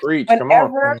 Oh, preach. Come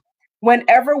on.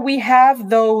 Whenever we have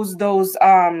those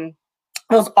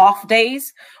off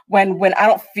days, when I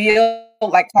don't feel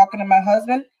like talking to my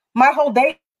husband, my whole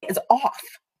day is off.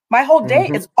 My whole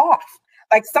day is off.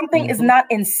 Like something is not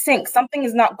in sync. Something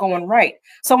is not going right.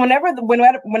 So whenever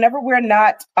we're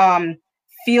not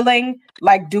feeling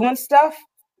like doing stuff,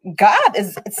 God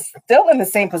is still in the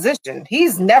same position.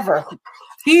 He's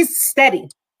steady.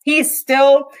 He's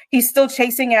still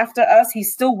chasing after us.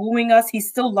 He's still wooing us. He's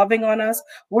still loving on us.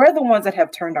 We're the ones that have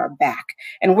turned our back,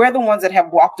 and we're the ones that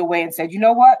have walked away and said, you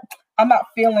know what? I'm not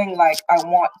feeling like I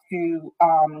want to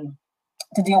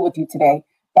deal with you today.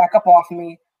 Back up off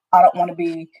me. I don't want to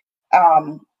be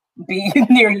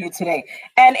near you today.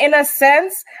 And in a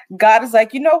sense, God is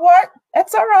like, you know what?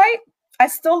 That's all right. I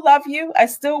still love you. I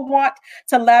still want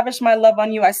to lavish my love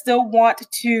on you. I still want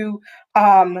to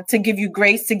give you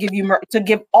grace, to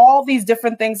give all these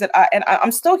different things that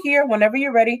I'm still here whenever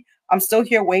you're ready. I'm still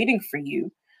here waiting for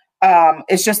you.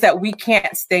 It's just that we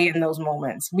can't stay in those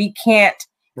moments. We can't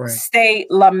stay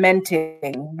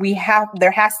lamenting.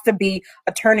 There has to be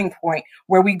a turning point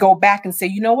where we go back and say,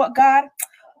 you know what, God,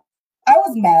 I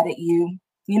was mad at you.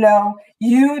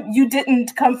 You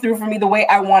didn't come through for me the way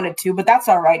I wanted to, but that's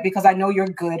all right, because I know you're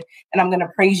good, and I'm going to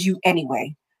praise you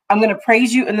anyway. I'm going to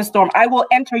praise you in the storm. I will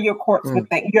enter your courts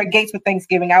your gates with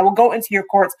thanksgiving. I will go into your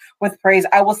courts with praise.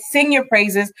 I will sing your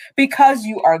praises because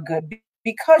you are good,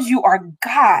 because you are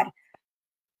God,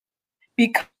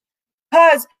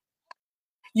 because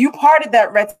you parted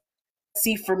that Red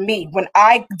Sea for me when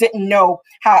I didn't know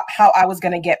how I was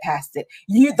going to get past it.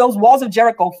 Those walls of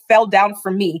Jericho fell down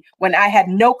for me when I had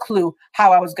no clue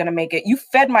how I was going to make it. You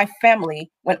fed my family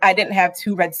when I didn't have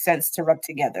 2 red cents to rub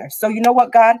together. So you know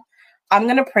what, God? I'm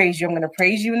going to praise you. I'm going to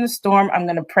praise you in the storm. I'm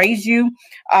going to praise you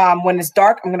when it's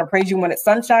dark. I'm going to praise you when it's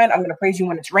sunshine. I'm going to praise you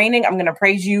when it's raining. I'm going to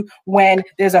praise you when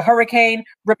there's a hurricane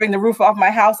ripping the roof off my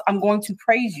house. I'm going to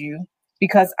praise you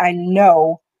because I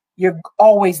know you're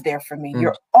always there for me.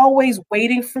 You're always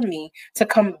waiting for me to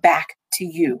come back to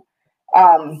you.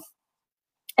 And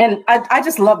I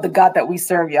just love the God that we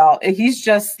serve, y'all. He's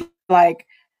just like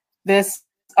this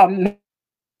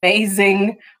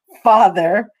amazing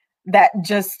Father that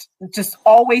just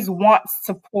always wants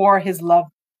to pour his love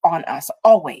on us,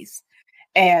 always.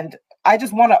 And I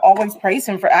just want to always praise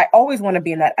him I always want to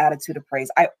be in that attitude of praise.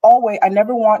 I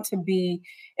never want to be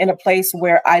in a place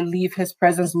where I leave his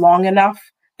presence long enough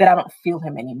that I don't feel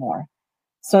him anymore,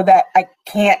 so that I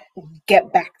can't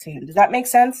get back to him. Does that make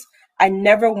sense? I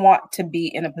never want to be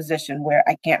in a position where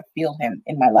I can't feel him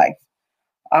in my life.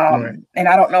 And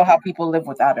I don't know how people live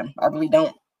without him. I really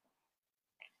don't.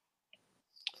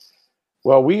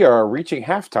 Well, we are reaching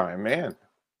halftime, man.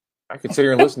 I could sit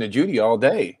here and listen to Judy all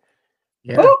day.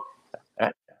 Yeah.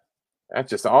 That's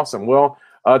just awesome. Well,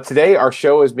 today our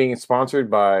show is being sponsored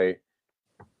by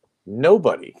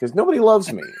nobody, because nobody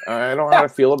loves me. I don't know how to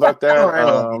feel about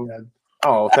that.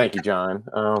 Oh, thank you, John.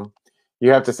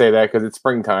 You have to say that because it's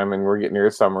springtime and we're getting near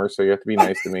summer, so you have to be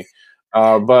nice to me.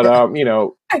 But you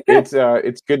know,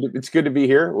 it's good to be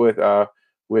here with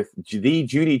the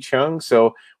Judy Chung.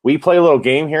 So we play a little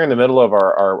game here in the middle of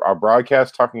our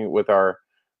broadcast, talking with our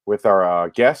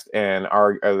guest, and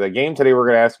the game today we're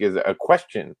going to ask is a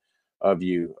question of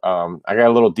you. I got a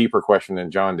little deeper question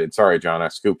than John did. Sorry, John, I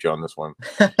scooped you on this one.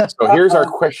 So here's our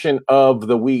question of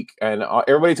the week, and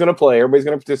everybody's going to play. Everybody's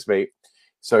going to participate.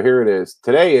 So here it is.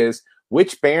 Today is,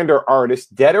 which band or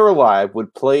artist, dead or alive,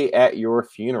 would play at your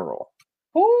funeral?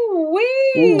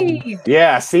 Ooh-wee.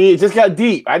 Yeah, see, it just got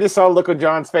deep. I just saw a look on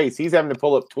John's face. He's having to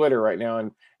pull up Twitter right now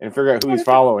and figure out who he's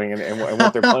following and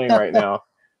what they're playing right now.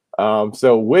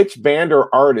 So which band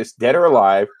or artist, dead or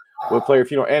alive, would play your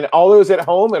funeral? And all those at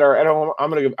home,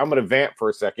 I'm gonna vamp for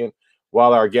a second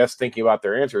while our guests thinking about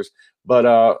their answers.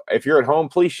 But if you're at home,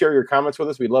 please share your comments with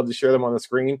us. We'd love to share them on the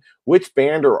screen. Which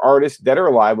band or artist, dead or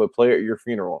alive, would play at your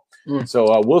funeral?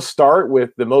 So we'll start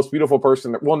with the most beautiful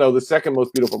person. The second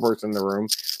most beautiful person in the room.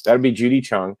 That'd be Judy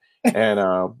Chung,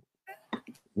 and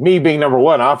me being number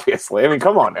one, obviously. I mean,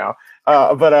 come on now.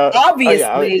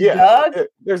 Obviously, Doug.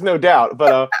 There's no doubt.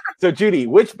 But so Judy,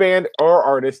 which band or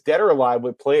artist, dead or alive,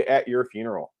 would play at your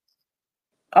funeral?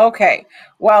 Okay.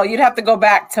 Well, you'd have to go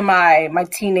back to my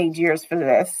teenage years for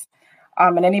this.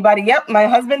 And anybody, yep, my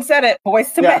husband said it,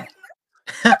 Boys to Men.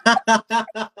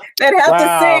 They'd have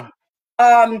to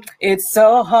sing, it's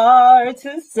so hard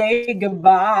to say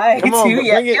goodbye to you.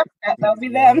 Yep, that would be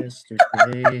them.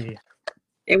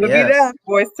 It would be them,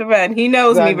 Boys to Men. He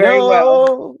knows me very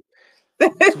well.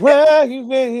 Where you've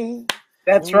been.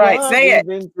 That's right. Say it.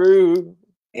 Been through.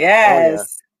 Yes. Oh,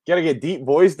 yeah. Gotta get deep.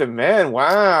 Boys to Men.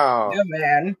 Wow. Yeah,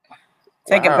 man.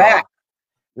 Take it back.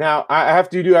 Now I have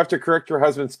to correct your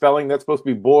husband's spelling. That's supposed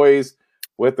to be boys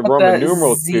with the Roman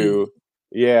numeral 2.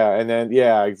 Yeah, and then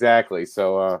exactly.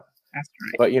 So that's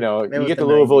right. But you get to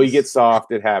Louisville, 90s. You get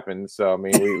soft. It happens. So I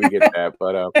mean, we get that.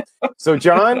 But so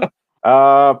John,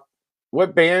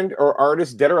 what band or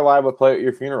artist, dead or alive, would play at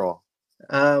your funeral?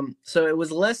 So it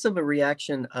was less of a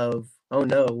reaction of, oh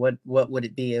no, what would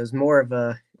it be? It was more of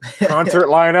a concert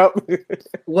lineup.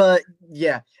 Well,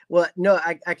 yeah. Well, no,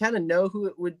 I kind of know who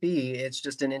it would be. It's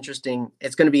just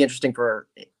it's going to be interesting for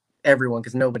everyone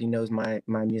because nobody knows my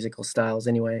musical styles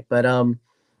anyway. But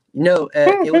no,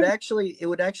 it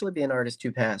would actually be an artist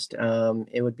who passed.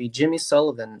 It would be Jimmy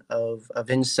Sullivan of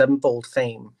Avenged Sevenfold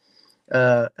fame.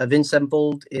 Avenged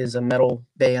Sevenfold is a metal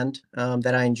band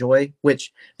that I enjoy,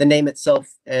 which the name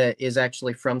itself is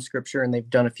actually from scripture, and they've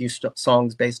done a few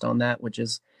songs based on that, which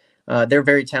is they're a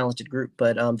very talented group.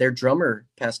 But their drummer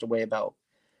passed away about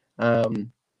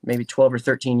maybe 12 or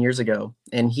 13 years ago,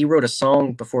 and he wrote a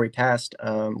song before he passed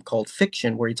called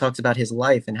Fiction, where he talks about his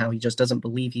life and how he just doesn't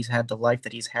believe he's had the life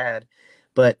that he's had,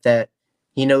 but that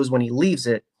he knows when he leaves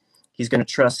it, he's going to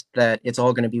trust that it's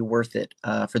all going to be worth it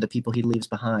for the people he leaves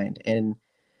behind. And,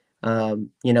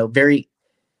 very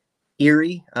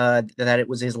eerie that it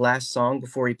was his last song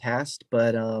before he passed.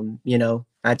 But,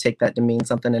 I take that to mean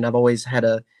something. And I've always had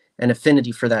an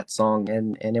affinity for that song.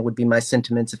 And it would be my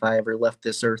sentiments if I ever left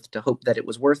this earth, to hope that it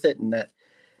was worth it. And that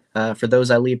for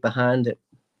those I leave behind, it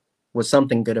was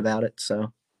something good about it.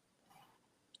 So.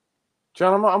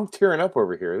 John, I'm tearing up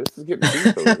over here. This is getting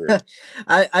deep over here.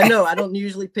 I know. I don't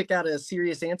usually pick out a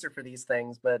serious answer for these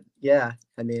things, but yeah,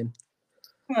 I mean.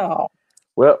 Oh.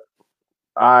 Well,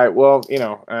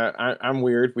 I'm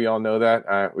weird. We all know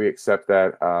that. We accept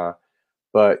that.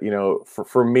 But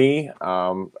for me,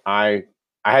 I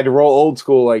had to roll old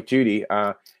school like Judy.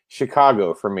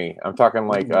 Chicago for me. I'm talking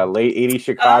like late '80s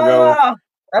Chicago. Oh.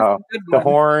 That's a good one. The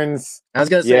horns. I was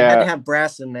gonna say, I had to have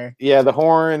brass in there. Yeah, the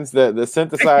horns, the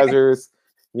synthesizers.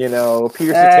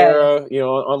 Peter Cetera.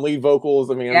 On lead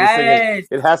vocals. I mean, I'm just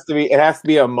thinking it has to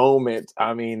be a moment.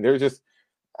 I mean, there's just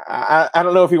I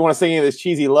don't know if you want to sing any of those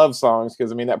cheesy love songs,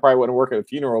 because I mean that probably wouldn't work at a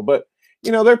funeral. But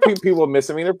there are people miss.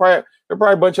 I mean, there are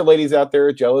probably a bunch of ladies out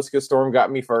there jealous because Storm got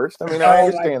me first. I mean, I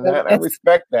understand that. I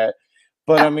respect that.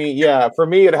 But I mean, yeah, for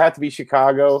me, it'd have to be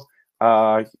Chicago.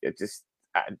 I just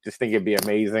think it'd be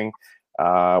amazing.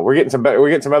 We're getting some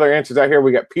other answers out here.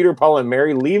 We got Peter, Paul, and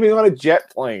Mary leaving on a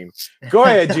jet plane. Go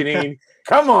ahead, Janine.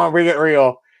 Come on, bring it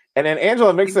real. And then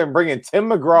Angela Mixon bringing Tim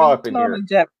McGraw up in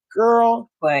here. girl.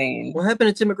 Playing. What happened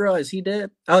to Tim McGraw? Is he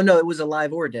dead? Oh no, it was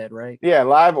Alive or Dead, right? Yeah,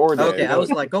 live or dead. Okay, I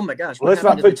was like, oh my gosh, what let's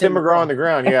not happened to put Tim McGraw on the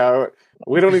ground. Yeah,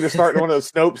 we don't need to start one of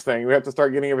those Snopes thing. We have to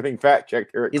start getting everything fact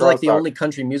checked here at He's CrossTalk. like the only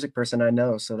country music person I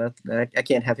know, so that I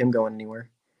can't have him going anywhere.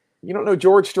 You don't know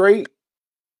George Strait?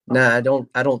 Nah, I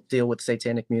don't deal with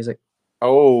satanic music.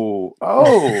 Oh.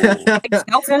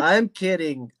 I'm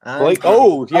kidding. Blake.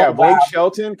 Oh, yeah, oh, Blake wow.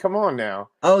 Shelton. Come on now.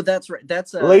 Oh, that's right.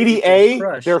 That's Lady A.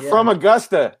 Crush. They're from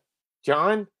Augusta.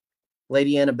 John.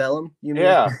 Lady Antebellum. You mean?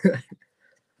 Yeah.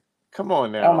 Come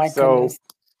on now. Oh my goodness.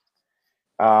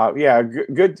 Yeah,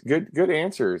 good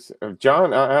answers,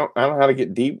 John. I don't know how to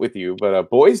get deep with you, but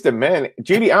Boys to Men,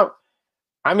 Judy.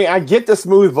 I mean, I get the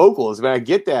smooth vocals, but I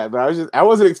get that, but I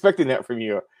wasn't expecting that from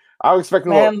you. I was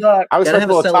expecting a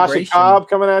little Tasha Cobb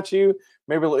coming at you,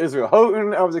 maybe a little Israel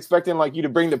Houghton. I was expecting like you to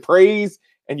bring the praise,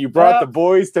 and you brought the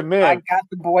Boys to Men. I got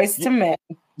the Boys to Men.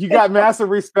 You got massive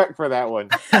respect for that one.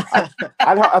 I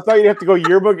thought you'd have to go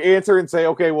yearbook answer and say,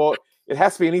 okay, well, it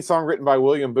has to be any song written by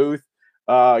William Booth,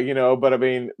 but I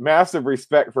mean, massive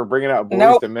respect for bringing out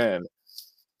Boys to Men.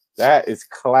 That is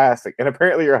classic. And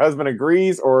apparently your husband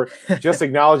agrees or just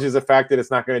acknowledges the fact that it's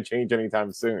not going to change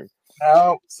anytime soon.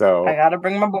 No. So I got to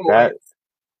bring my boys.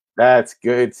 That's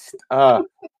good stuff.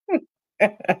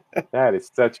 That is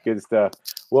such good stuff.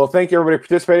 Well, thank you everybody for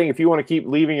participating. If you want to keep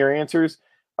leaving your answers.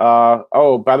 By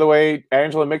the way,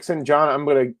 Angela Mixon,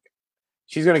 John,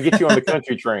 she's going to get you on the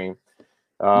country train.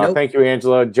 Nope. Thank you,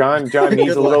 Angela. John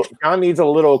needs a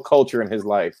little culture in his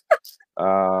life.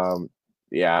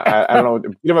 Yeah, I don't know.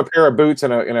 Give him a pair of boots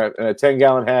and a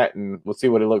 10-gallon hat, and we'll see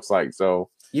what it looks like. So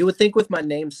you would think with my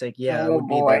namesake, I would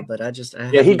be there, but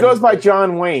he goes by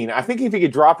John Wayne. I think if he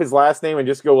could drop his last name and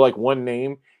just go like one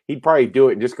name, he'd probably do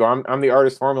it and just go. I'm the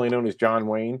artist formerly known as John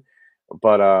Wayne,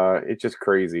 but it's just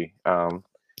crazy.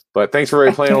 But thanks for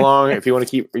playing along. If you want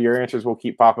to keep your answers, we'll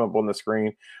keep popping up on the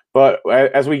screen. But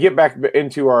as we get back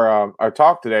into our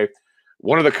talk today,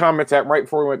 one of the comments right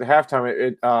before we went to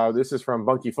halftime, this is from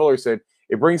Bunky Fuller, said,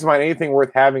 "It brings to mind anything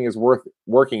worth having is worth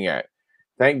working at.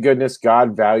 Thank goodness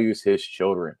God values his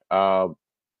children." Now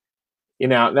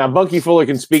Bunky Fuller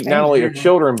can speak not only of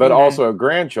children but also of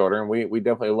grandchildren. We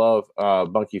definitely love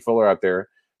Bunky Fuller out there.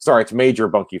 Sorry, it's Major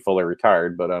Bunky Fuller,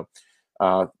 retired, but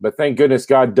thank goodness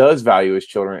God does value his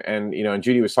children. And and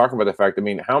Judy was talking about the fact. I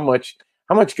mean, how much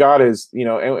God is,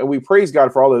 and we praise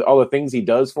God for all the things He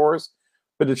does for us.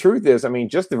 But the truth is, I mean,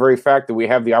 just the very fact that we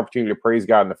have the opportunity to praise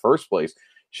God in the first place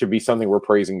should be something we're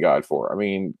praising God for. I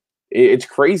mean, it's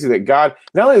crazy that God,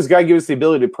 not only does God give us the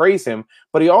ability to praise Him,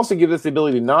 but He also gives us the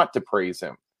ability not to praise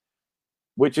Him,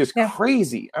 which is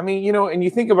crazy. I mean, and you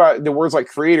think about the words like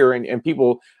creator and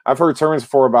people, I've heard sermons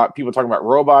before about people talking about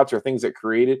robots or things that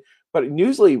created, but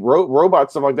usually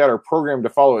robots, stuff like that, are programmed to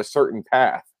follow a certain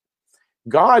path.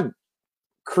 God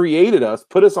created us,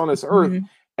 put us on this earth,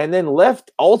 and then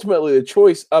left ultimately the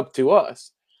choice up to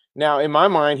us. Now, in my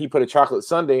mind, He put a chocolate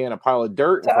sundae and a pile of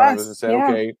dirt in front of us and said,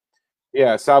 okay,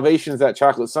 salvation's that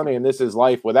chocolate sundae, and this is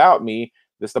life without me.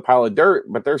 This is the pile of dirt.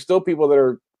 But there's still people that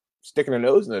are sticking their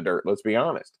nose in the dirt, let's be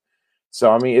honest.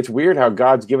 So, I mean, it's weird how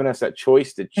God's given us that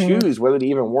choice to choose whether to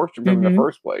even worship Him in the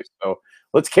first place. So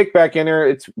let's kick back in there.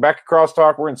 It's back at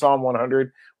CrossTalk. We're in Psalm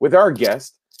 100 with our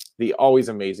guest, the always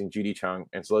amazing Judy Chung.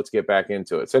 And so let's get back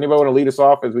into it. So anybody want to lead us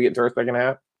off as we get into our second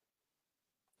half?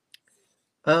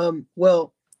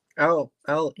 Well,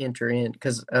 I'll enter in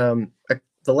because the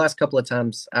last couple of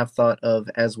times I've thought of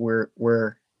as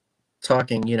we're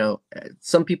talking,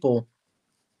 some people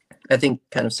I think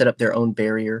kind of set up their own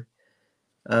barrier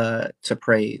to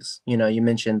praise. You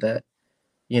mentioned that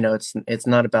it's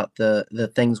not about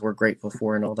the things we're grateful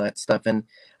for and all that stuff, and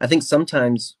I think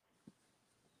sometimes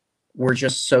we're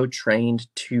just so trained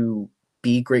to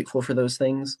be grateful for those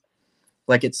things.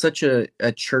 Like it's such a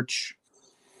church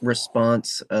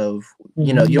response of,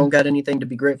 you don't got anything to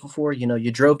be grateful for.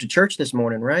 You drove to church this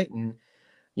morning, right? And,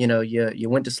 you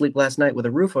went to sleep last night with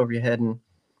a roof over your head. And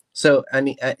so, I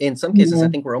mean, in some cases, I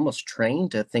think we're almost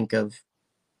trained to think of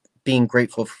being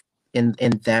grateful in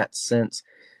that sense.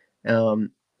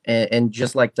 And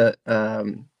just like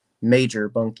the Major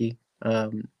Bunky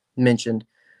mentioned,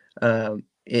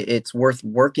 it's worth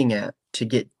working at to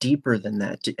get deeper than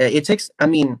that. It takes, I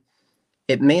mean,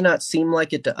 it may not seem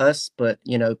like it to us, but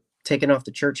taking off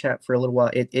the church hat for a little while,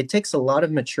 it takes a lot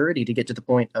of maturity to get to the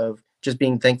point of just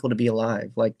being thankful to be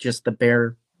alive, like just the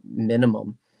bare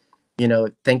minimum.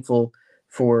 Thankful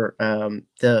for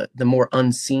the more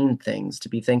unseen things, to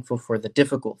be thankful for the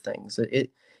difficult things.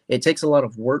 It takes a lot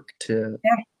of work to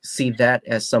see that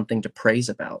as something to praise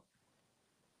about.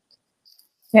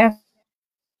 Yeah.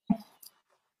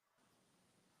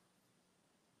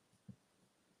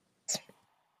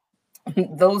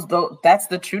 that's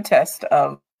the true test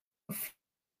of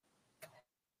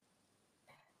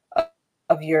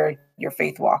your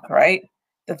faith walk, right?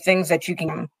 The things that you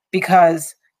can,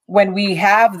 because when we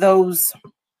have those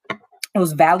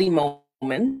valley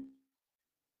moments,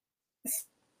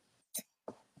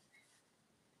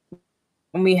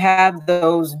 when we have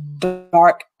those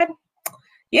dark,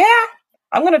 yeah,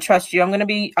 I'm gonna trust you. I'm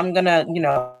gonna,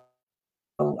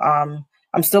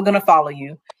 I'm still gonna follow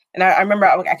you. And I remember,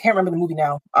 I can't remember the movie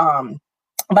now,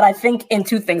 but I think in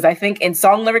two things. I think in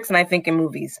song lyrics and I think in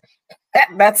movies.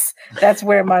 That's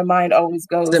where my mind always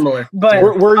goes. Similar. But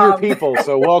we're your people,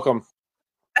 so welcome.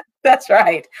 That's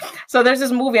right. So there's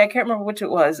this movie, I can't remember which it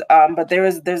was, but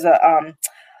there's a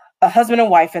husband and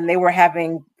wife, and they were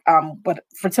having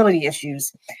fertility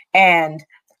issues, and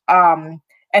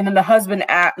then the husband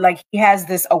he has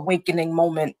this awakening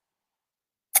moment,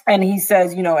 and he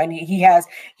says, and he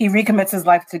recommits his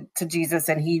life to Jesus,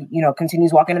 and he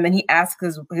continues walking, and then he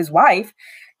asks his wife,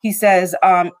 he says,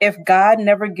 if God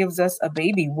never gives us a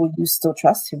baby, will you still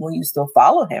trust him? Will you still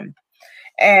follow him?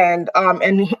 And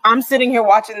I'm sitting here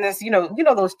watching this,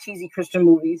 those cheesy Christian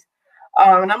movies,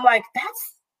 and I'm like,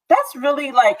 that's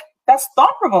really that's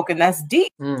thought provoking. That's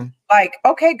deep. Like,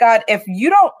 okay, God, if you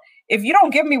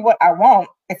don't give me what I want,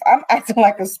 if I'm acting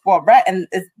like a spoiled brat, and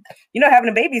having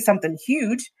a baby is something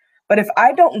huge, but if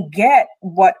I don't get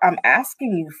what I'm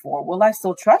asking you for, will I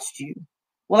still trust you?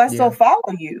 Will I still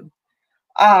follow you?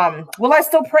 Will I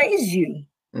still praise you?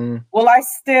 Will I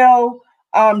still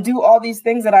do all these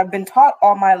things that I've been taught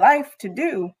all my life to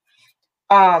do?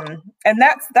 And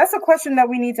that's a question that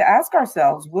we need to ask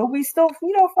ourselves. Will we still,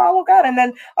 follow God? And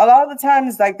then a lot of the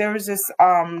times, there was this,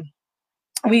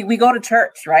 we go to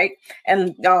church, right?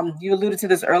 And you alluded to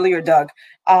this earlier, Doug,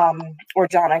 or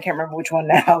John, I can't remember which one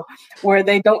now, where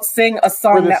they don't sing a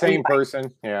song. We're the same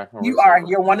person. Yeah.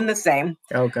 You're one and the same.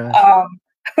 Oh, gosh.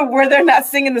 Where they're not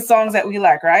singing the songs that we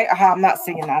like, right? I'm not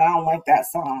singing that. I don't like that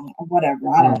song. Whatever.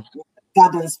 I don't.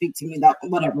 God doesn't speak to me. That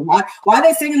whatever. Why are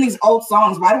they singing these old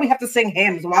songs? Why do we have to sing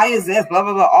hymns? Why is this? Blah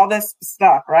blah blah. All this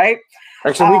stuff, right?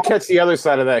 Actually, we catch the other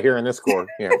side of that here in this core.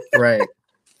 Yeah. Right.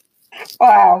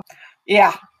 Wow.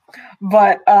 Yeah.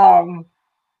 But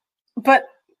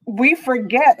we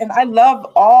forget, and I love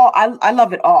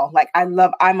it all. Like I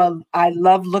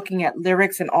love looking at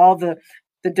lyrics and all the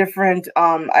different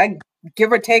I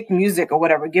give or take music or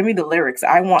whatever. Give me the lyrics.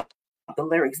 I want the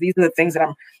lyrics. These are the things that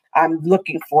I'm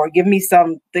looking for. Give me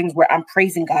some things where I'm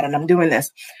praising God and I'm doing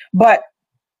this. But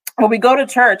when we go to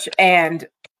church and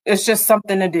it's just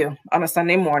something to do on a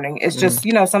Sunday morning, it's just,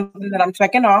 something that I'm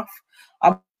checking off.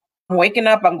 I'm waking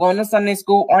up, I'm going to Sunday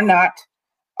school or not.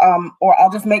 Or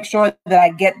I'll just make sure that I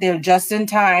get there just in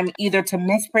time, either to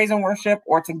miss praise and worship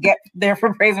or to get there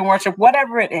for praise and worship,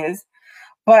 whatever it is.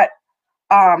 But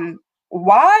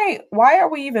why are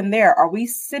we even there? Are we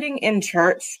sitting in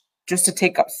church just to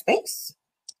take up space?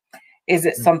 Is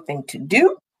it something to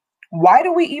do? Why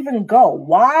do we even go?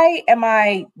 Why am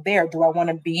I there? Do I want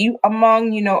to be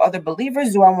among, other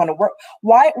believers? Do I want to work?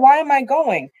 Why am I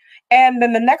going? And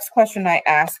then the next question I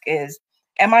ask is,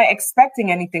 am I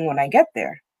expecting anything when I get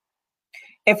there?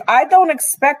 If I don't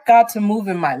expect God to move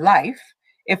in my life,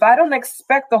 if I don't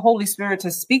expect the Holy Spirit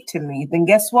to speak to me, then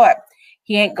guess what?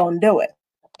 He ain't going to do it.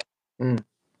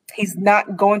 He's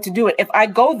not going to do it. If I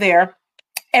go there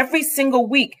every single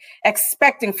week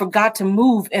expecting for God to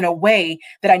move in a way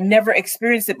that I never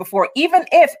experienced it before, even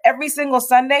if every single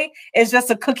Sunday is just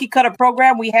a cookie cutter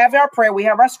program, we have our prayer, we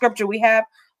have our scripture, we have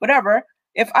whatever.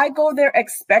 If I go there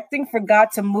expecting for God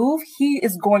to move, he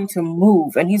is going to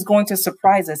move, and he's going to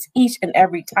surprise us each and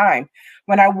every time.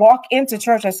 When I walk into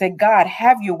church, I say, God,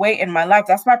 have your way in my life.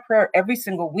 That's my prayer every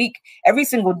single week, every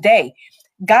single day.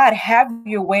 God, have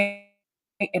your way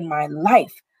in my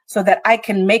life so that I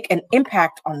can make an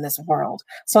impact on this world,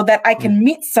 so that I can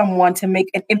meet someone to make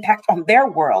an impact on their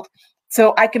world,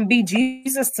 so I can be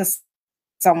Jesus to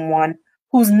someone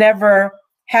who's never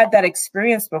had that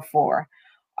experience before.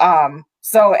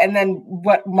 So, and then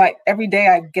every day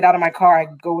I get out of my car, I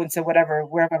go into wherever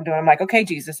I'm doing. I'm like, okay,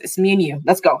 Jesus, it's me and you.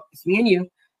 Let's go. It's me and you.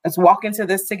 Let's walk into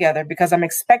this together because I'm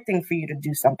expecting for you to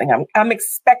do something. I'm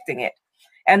expecting it.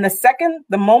 And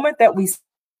the moment that we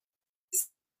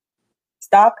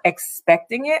stop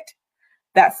expecting it,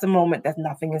 that's the moment that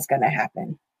nothing is going to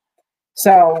happen.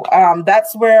 So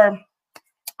that's where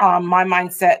my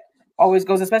mindset always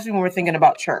goes, especially when we're thinking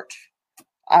about church.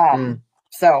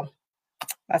 So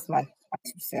that's my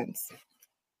 2 cents.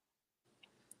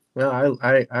 Well,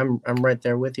 I'm right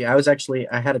there with you.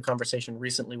 I had a conversation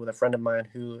recently with a friend of mine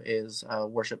who is a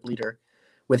worship leader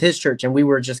with his church, and we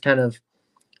were just kind of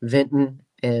venting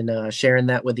and sharing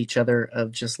that with each other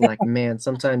of just like, man,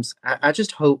 sometimes I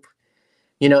just hope,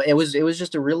 you know, it was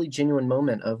just a really genuine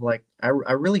moment of like, I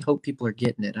really hope people are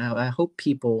getting it. I hope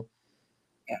people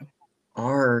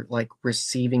are like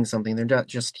receiving something. They're not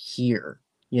just here,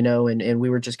 you know, and we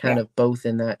were just kind of both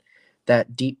in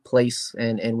that deep place,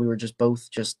 and we were just both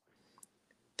just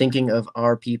thinking of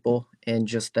our people, and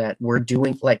just that we're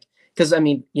doing like, because I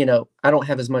mean, you know, I don't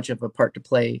have as much of a part to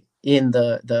play in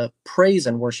the praise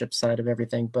and worship side of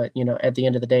everything, but you know, at the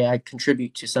end of the day, I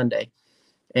contribute to Sunday.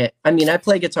 And, I mean, I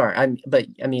play guitar. I'm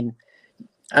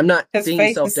not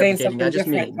being self-deprecating. I just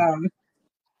mean,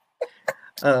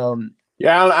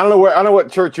 yeah, I don't know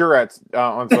what church you're at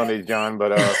on Sundays, John,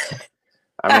 but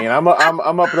I mean, I'm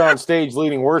up there on stage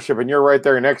leading worship, and you're right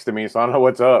there next to me, so I don't know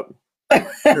what's up.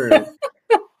 True.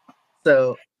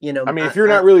 So, you know, I mean, if you're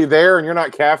not really there and you're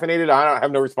not caffeinated, I don't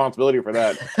have no responsibility for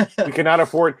that. We cannot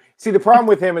afford. See, the problem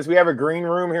with him is we have a green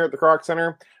room here at the Croc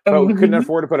Center, but we couldn't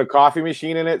afford to put a coffee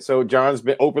machine in it. So John's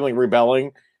been openly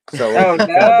rebelling. So it's kind of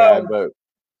bad, but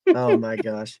oh my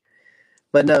gosh,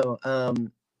 but no.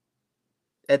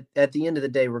 At the end of the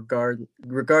day,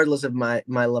 regardless of my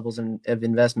levels of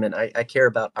investment, I care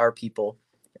about our people,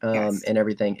 and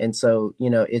everything. And so,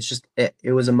 you know, it's just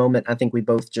it was a moment. I think we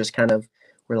both just kind of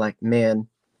were like, man,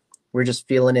 we're just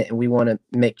feeling it, and we want to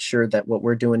make sure that what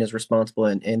we're doing is responsible,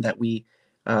 and that we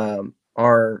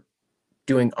are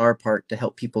doing our part to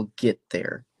help people get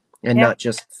there, and not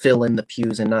just fill in the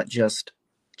pews, and not just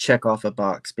check off a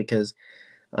box. Because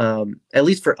at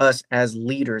least for us as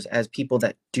leaders, as people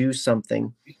that do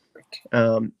something,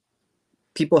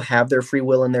 people have their free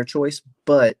will and their choice,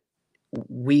 but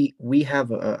we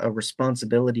have a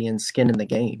responsibility and skin in the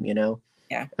game, you know?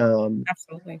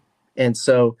 Absolutely. And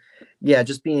so, yeah,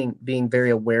 just being very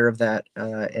aware of that,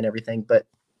 and everything, but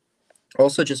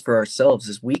also just for ourselves,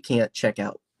 is we can't check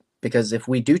out, because if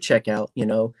we do check out, you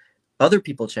know, other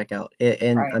people check out.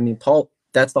 And I mean, Paul,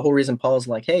 that's the whole reason Paul's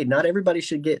like, hey, not everybody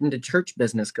should get into church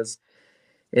business, because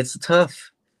it's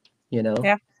tough, you know?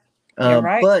 Yeah, you're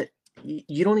right. But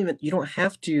you don't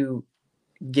have to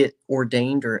get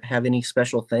ordained or have any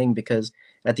special thing, because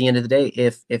at the end of the day,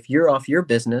 if you're off your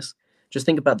business, just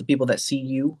think about the people that see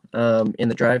you in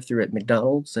the drive-thru at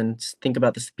McDonald's, and think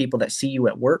about the people that see you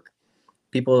at work.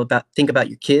 Think about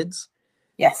your kids.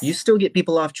 Yes. You still get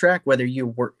people off track, whether you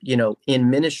work, you know, in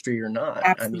ministry or not.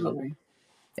 Absolutely. I mean,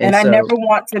 and I never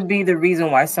want to be the reason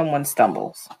why someone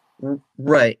stumbles.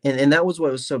 Right. And that was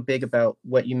what was so big about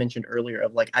what you mentioned earlier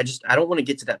of like, I don't want to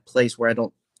get to that place where I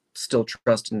don't still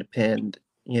trust and depend,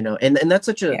 you know, and that's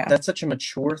such a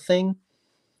mature thing.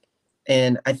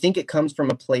 And I think it comes from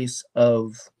a place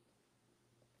of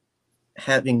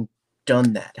having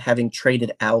done that, having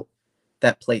traded out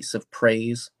that place of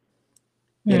praise,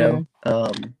 you know,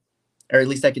 or at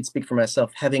least I could speak for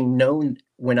myself, having known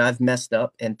when I've messed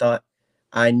up and thought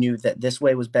I knew that this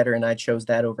way was better, and I chose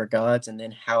that over God's, and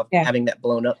then having that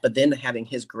blown up, but then having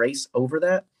his grace over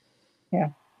that.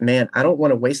 Yeah, man, I don't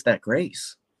want to waste that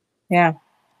grace. Yeah.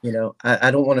 You know,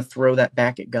 I don't want to throw that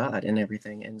back at God and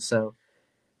everything. And so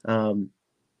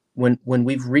when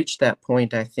we've reached that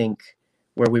point, I think,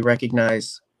 where we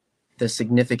recognize the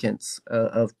significance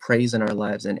of praise in our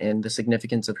lives, and the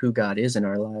significance of who God is in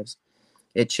our lives,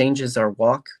 it changes our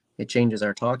walk, it changes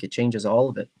our talk, it changes all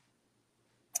of it.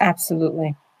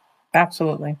 Absolutely.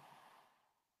 Absolutely.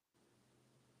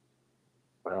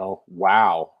 Well,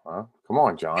 wow. Huh? Come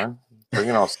on, John.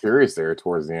 Bringing all serious there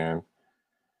towards the end.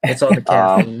 It's all the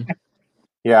caffeine.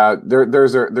 Yeah,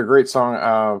 there's a great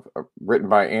song written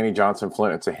by Annie Johnson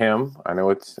Flint. It's a hymn. I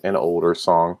know it's an older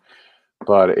song,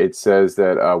 but it says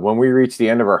that when we reach the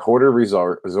end of our hoarded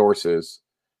resources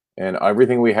and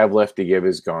everything we have left to give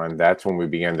is gone, that's when we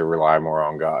begin to rely more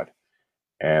on God.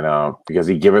 And because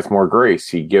he giveth more grace,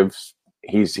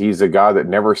 he's a God that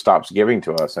never stops giving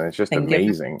to us. And it's just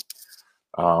amazing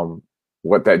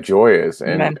what that joy is.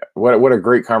 And Amen. what a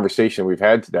great conversation we've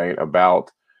had tonight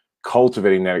about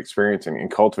cultivating that experience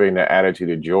and cultivating that attitude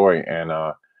of joy. And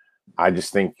I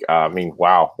just think, I mean,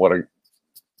 wow, I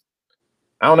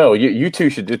don't know. You two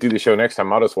should just do the show next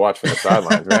time. I'll just watch from the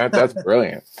sidelines, man. That's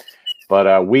brilliant.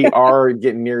 But we are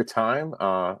getting near time,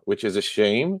 which is a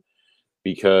shame,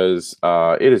 because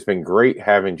it has been great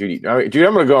having Judy. Judy,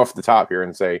 I'm going to go off the top here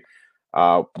and say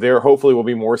there hopefully will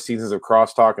be more seasons of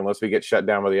CrossTalk unless we get shut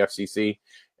down by the FCC.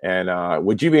 And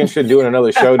would you be interested in doing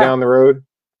another show down the road?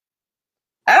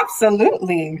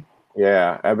 Absolutely.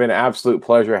 Yeah, it's been an absolute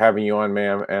pleasure having you on,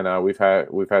 ma'am. And we've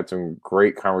had some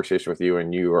great conversation with you,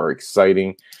 and you are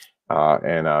exciting,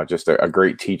 and just a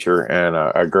great teacher, and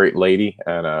a great lady,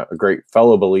 and a great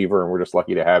fellow believer. And we're just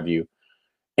lucky to have you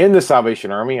in the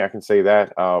Salvation Army. I can say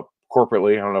that.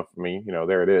 corporately. I don't know if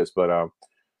there it is, but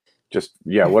just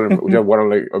what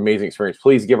an amazing experience.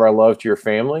 Please give our love to your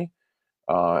family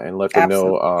and let them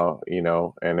know.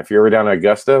 And if you're ever down in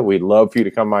Augusta, we'd love for you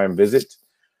to come by and visit.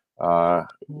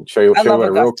 Show you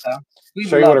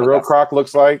what a real croc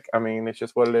looks like. I mean, it's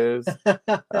just what it is.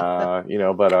 But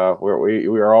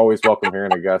we are always welcome here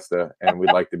in Augusta, and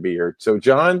we'd like to be here. So,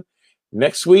 John,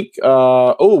 next week, we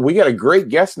got a great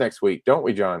guest next week, don't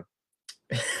we, John?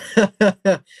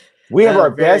 We have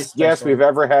our best guest we've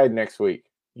ever had next week.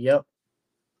 Yep.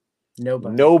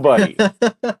 Nobody.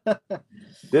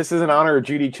 This is in honor of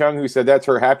Judy Chung, who said that's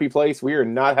her happy place. We are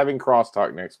not having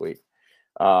crosstalk next week.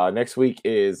 Next week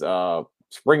is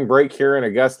spring break here in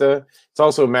Augusta. It's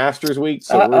also Masters week,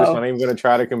 so we're just not even going to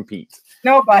try to compete.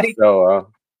 Nobody.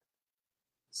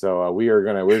 So we're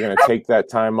gonna take that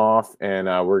time off, and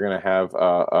we're gonna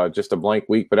have just a blank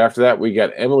week. But after that, we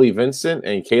got Emily Vincent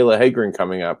and Kayla Hagren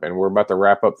coming up, and we're about to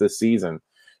wrap up this season.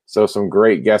 So some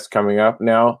great guests coming up.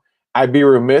 Now, I'd be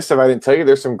remiss if I didn't tell you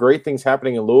there's some great things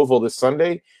happening in Louisville this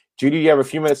Sunday. Judy, you have a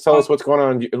few minutes to tell us what's going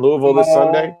on in Louisville this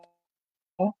Sunday?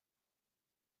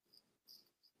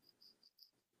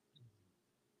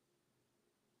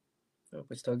 Oh,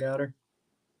 we still got her.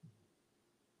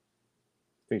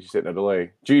 I think she's hitting a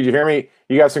delay. Judy, did you hear me?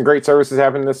 You got some great services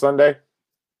happening this Sunday?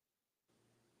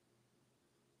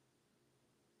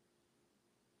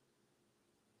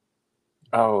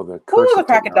 Oh, the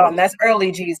crack of dawn. That's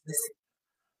early, Jesus.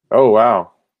 Oh,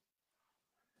 wow.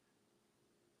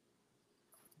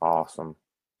 Awesome.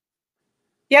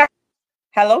 Yeah.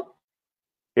 Hello?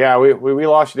 Yeah, we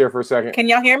lost you there for a second. Can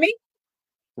y'all hear me?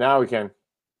 Now we can.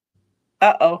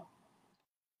 Uh-oh.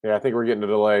 Yeah, I think we're getting a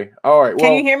delay. All right.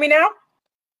 Can you hear me now?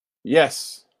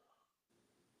 Yes.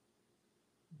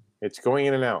 It's going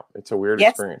in and out. It's a weird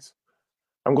experience.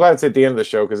 I'm glad it's at the end of the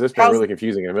show because it's been really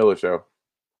confusing in the middle of the show.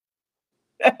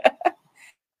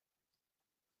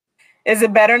 Is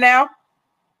it better now?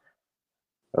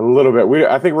 A little bit.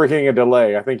 I think we're getting a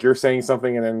delay. I think you're saying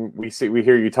something and then we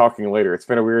hear you talking later. It's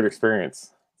been a weird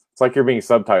experience. It's like you're being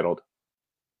subtitled.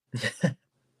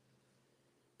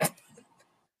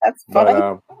 That's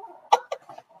funny.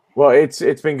 Well, it's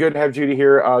been good to have Judy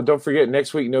here. Don't forget,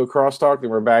 next week, no crosstalk, and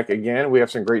we're back again. We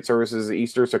have some great services at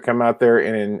Easter, so come out there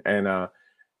and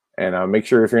make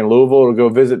sure if you're in Louisville to go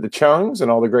visit the Chungs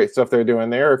and all the great stuff they're doing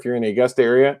there. If you're in the Augusta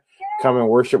area, come and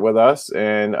worship with us.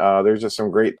 And there's just some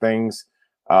great things.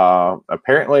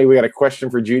 Apparently, we got a question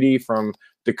for Judy from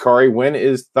Dakari. When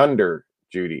is Thunder,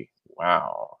 Judy?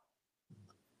 Wow.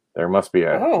 There must be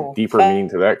a deeper meaning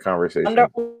to that conversation.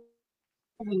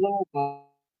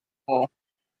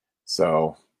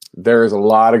 So there's a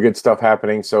lot of good stuff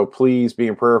happening. So please be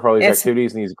in prayer for all these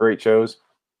activities and these great shows.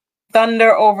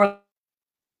 Thunder over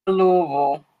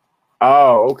Louisville.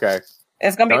 Oh, okay.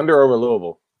 It's gonna be Thunder over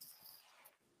Louisville.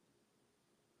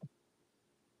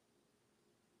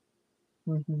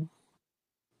 Mm-hmm.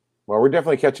 Well, we're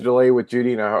definitely catching a delay with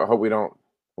Judy, and I hope we don't.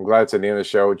 I'm glad it's at the end of the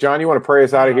show. John, you want to pray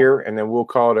us out of here, and then we'll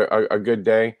call it a good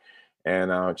day.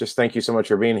 And just thank you so much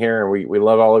for being here, and we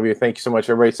love all of you. Thank you so much.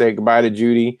 Everybody say goodbye to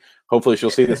Judy. Hopefully she'll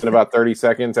see this in about 30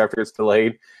 seconds after it's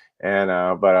delayed. And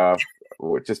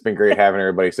it's just been great having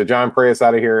everybody. So John, pray us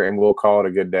out of here, and we'll call it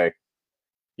a good day.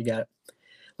 You got it.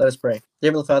 Let us pray. Dear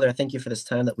Heavenly Father, I thank you for this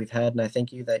time that we've had, and I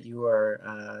thank you that you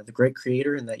are the great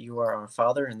creator and that you are our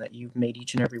Father and that you've made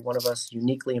each and every one of us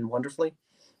uniquely and wonderfully.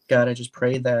 God, I just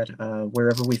pray that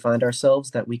wherever we find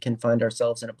ourselves, that we can find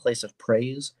ourselves in a place of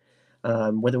praise.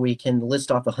 Whether we can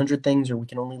list off 100 things or we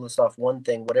can only list off one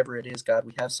thing, whatever it is, God,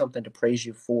 we have something to praise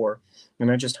you for.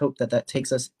 And I just hope that that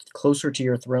takes us closer to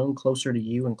your throne, closer to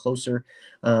you, and closer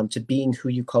to being who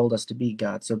you called us to be,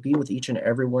 God. So be with each and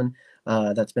everyone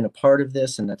that's been a part of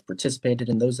this and that's participated,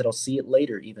 and those that'll see it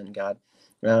later even, God.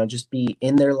 Just be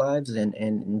in their lives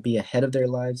and be ahead of their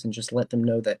lives, and just let them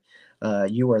know that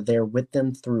you are there with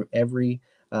them through every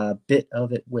bit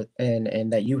of it,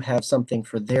 and that you have something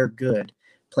for their good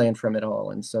planned from it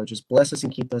all. And so just bless us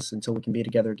and keep us until we can be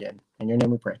together again. In your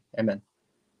name we pray. Amen.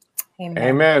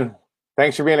 Amen.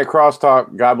 Thanks for being at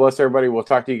Crosstalk. God bless everybody. We'll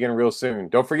talk to you again real soon.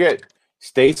 Don't forget,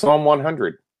 stay Psalm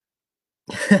 100.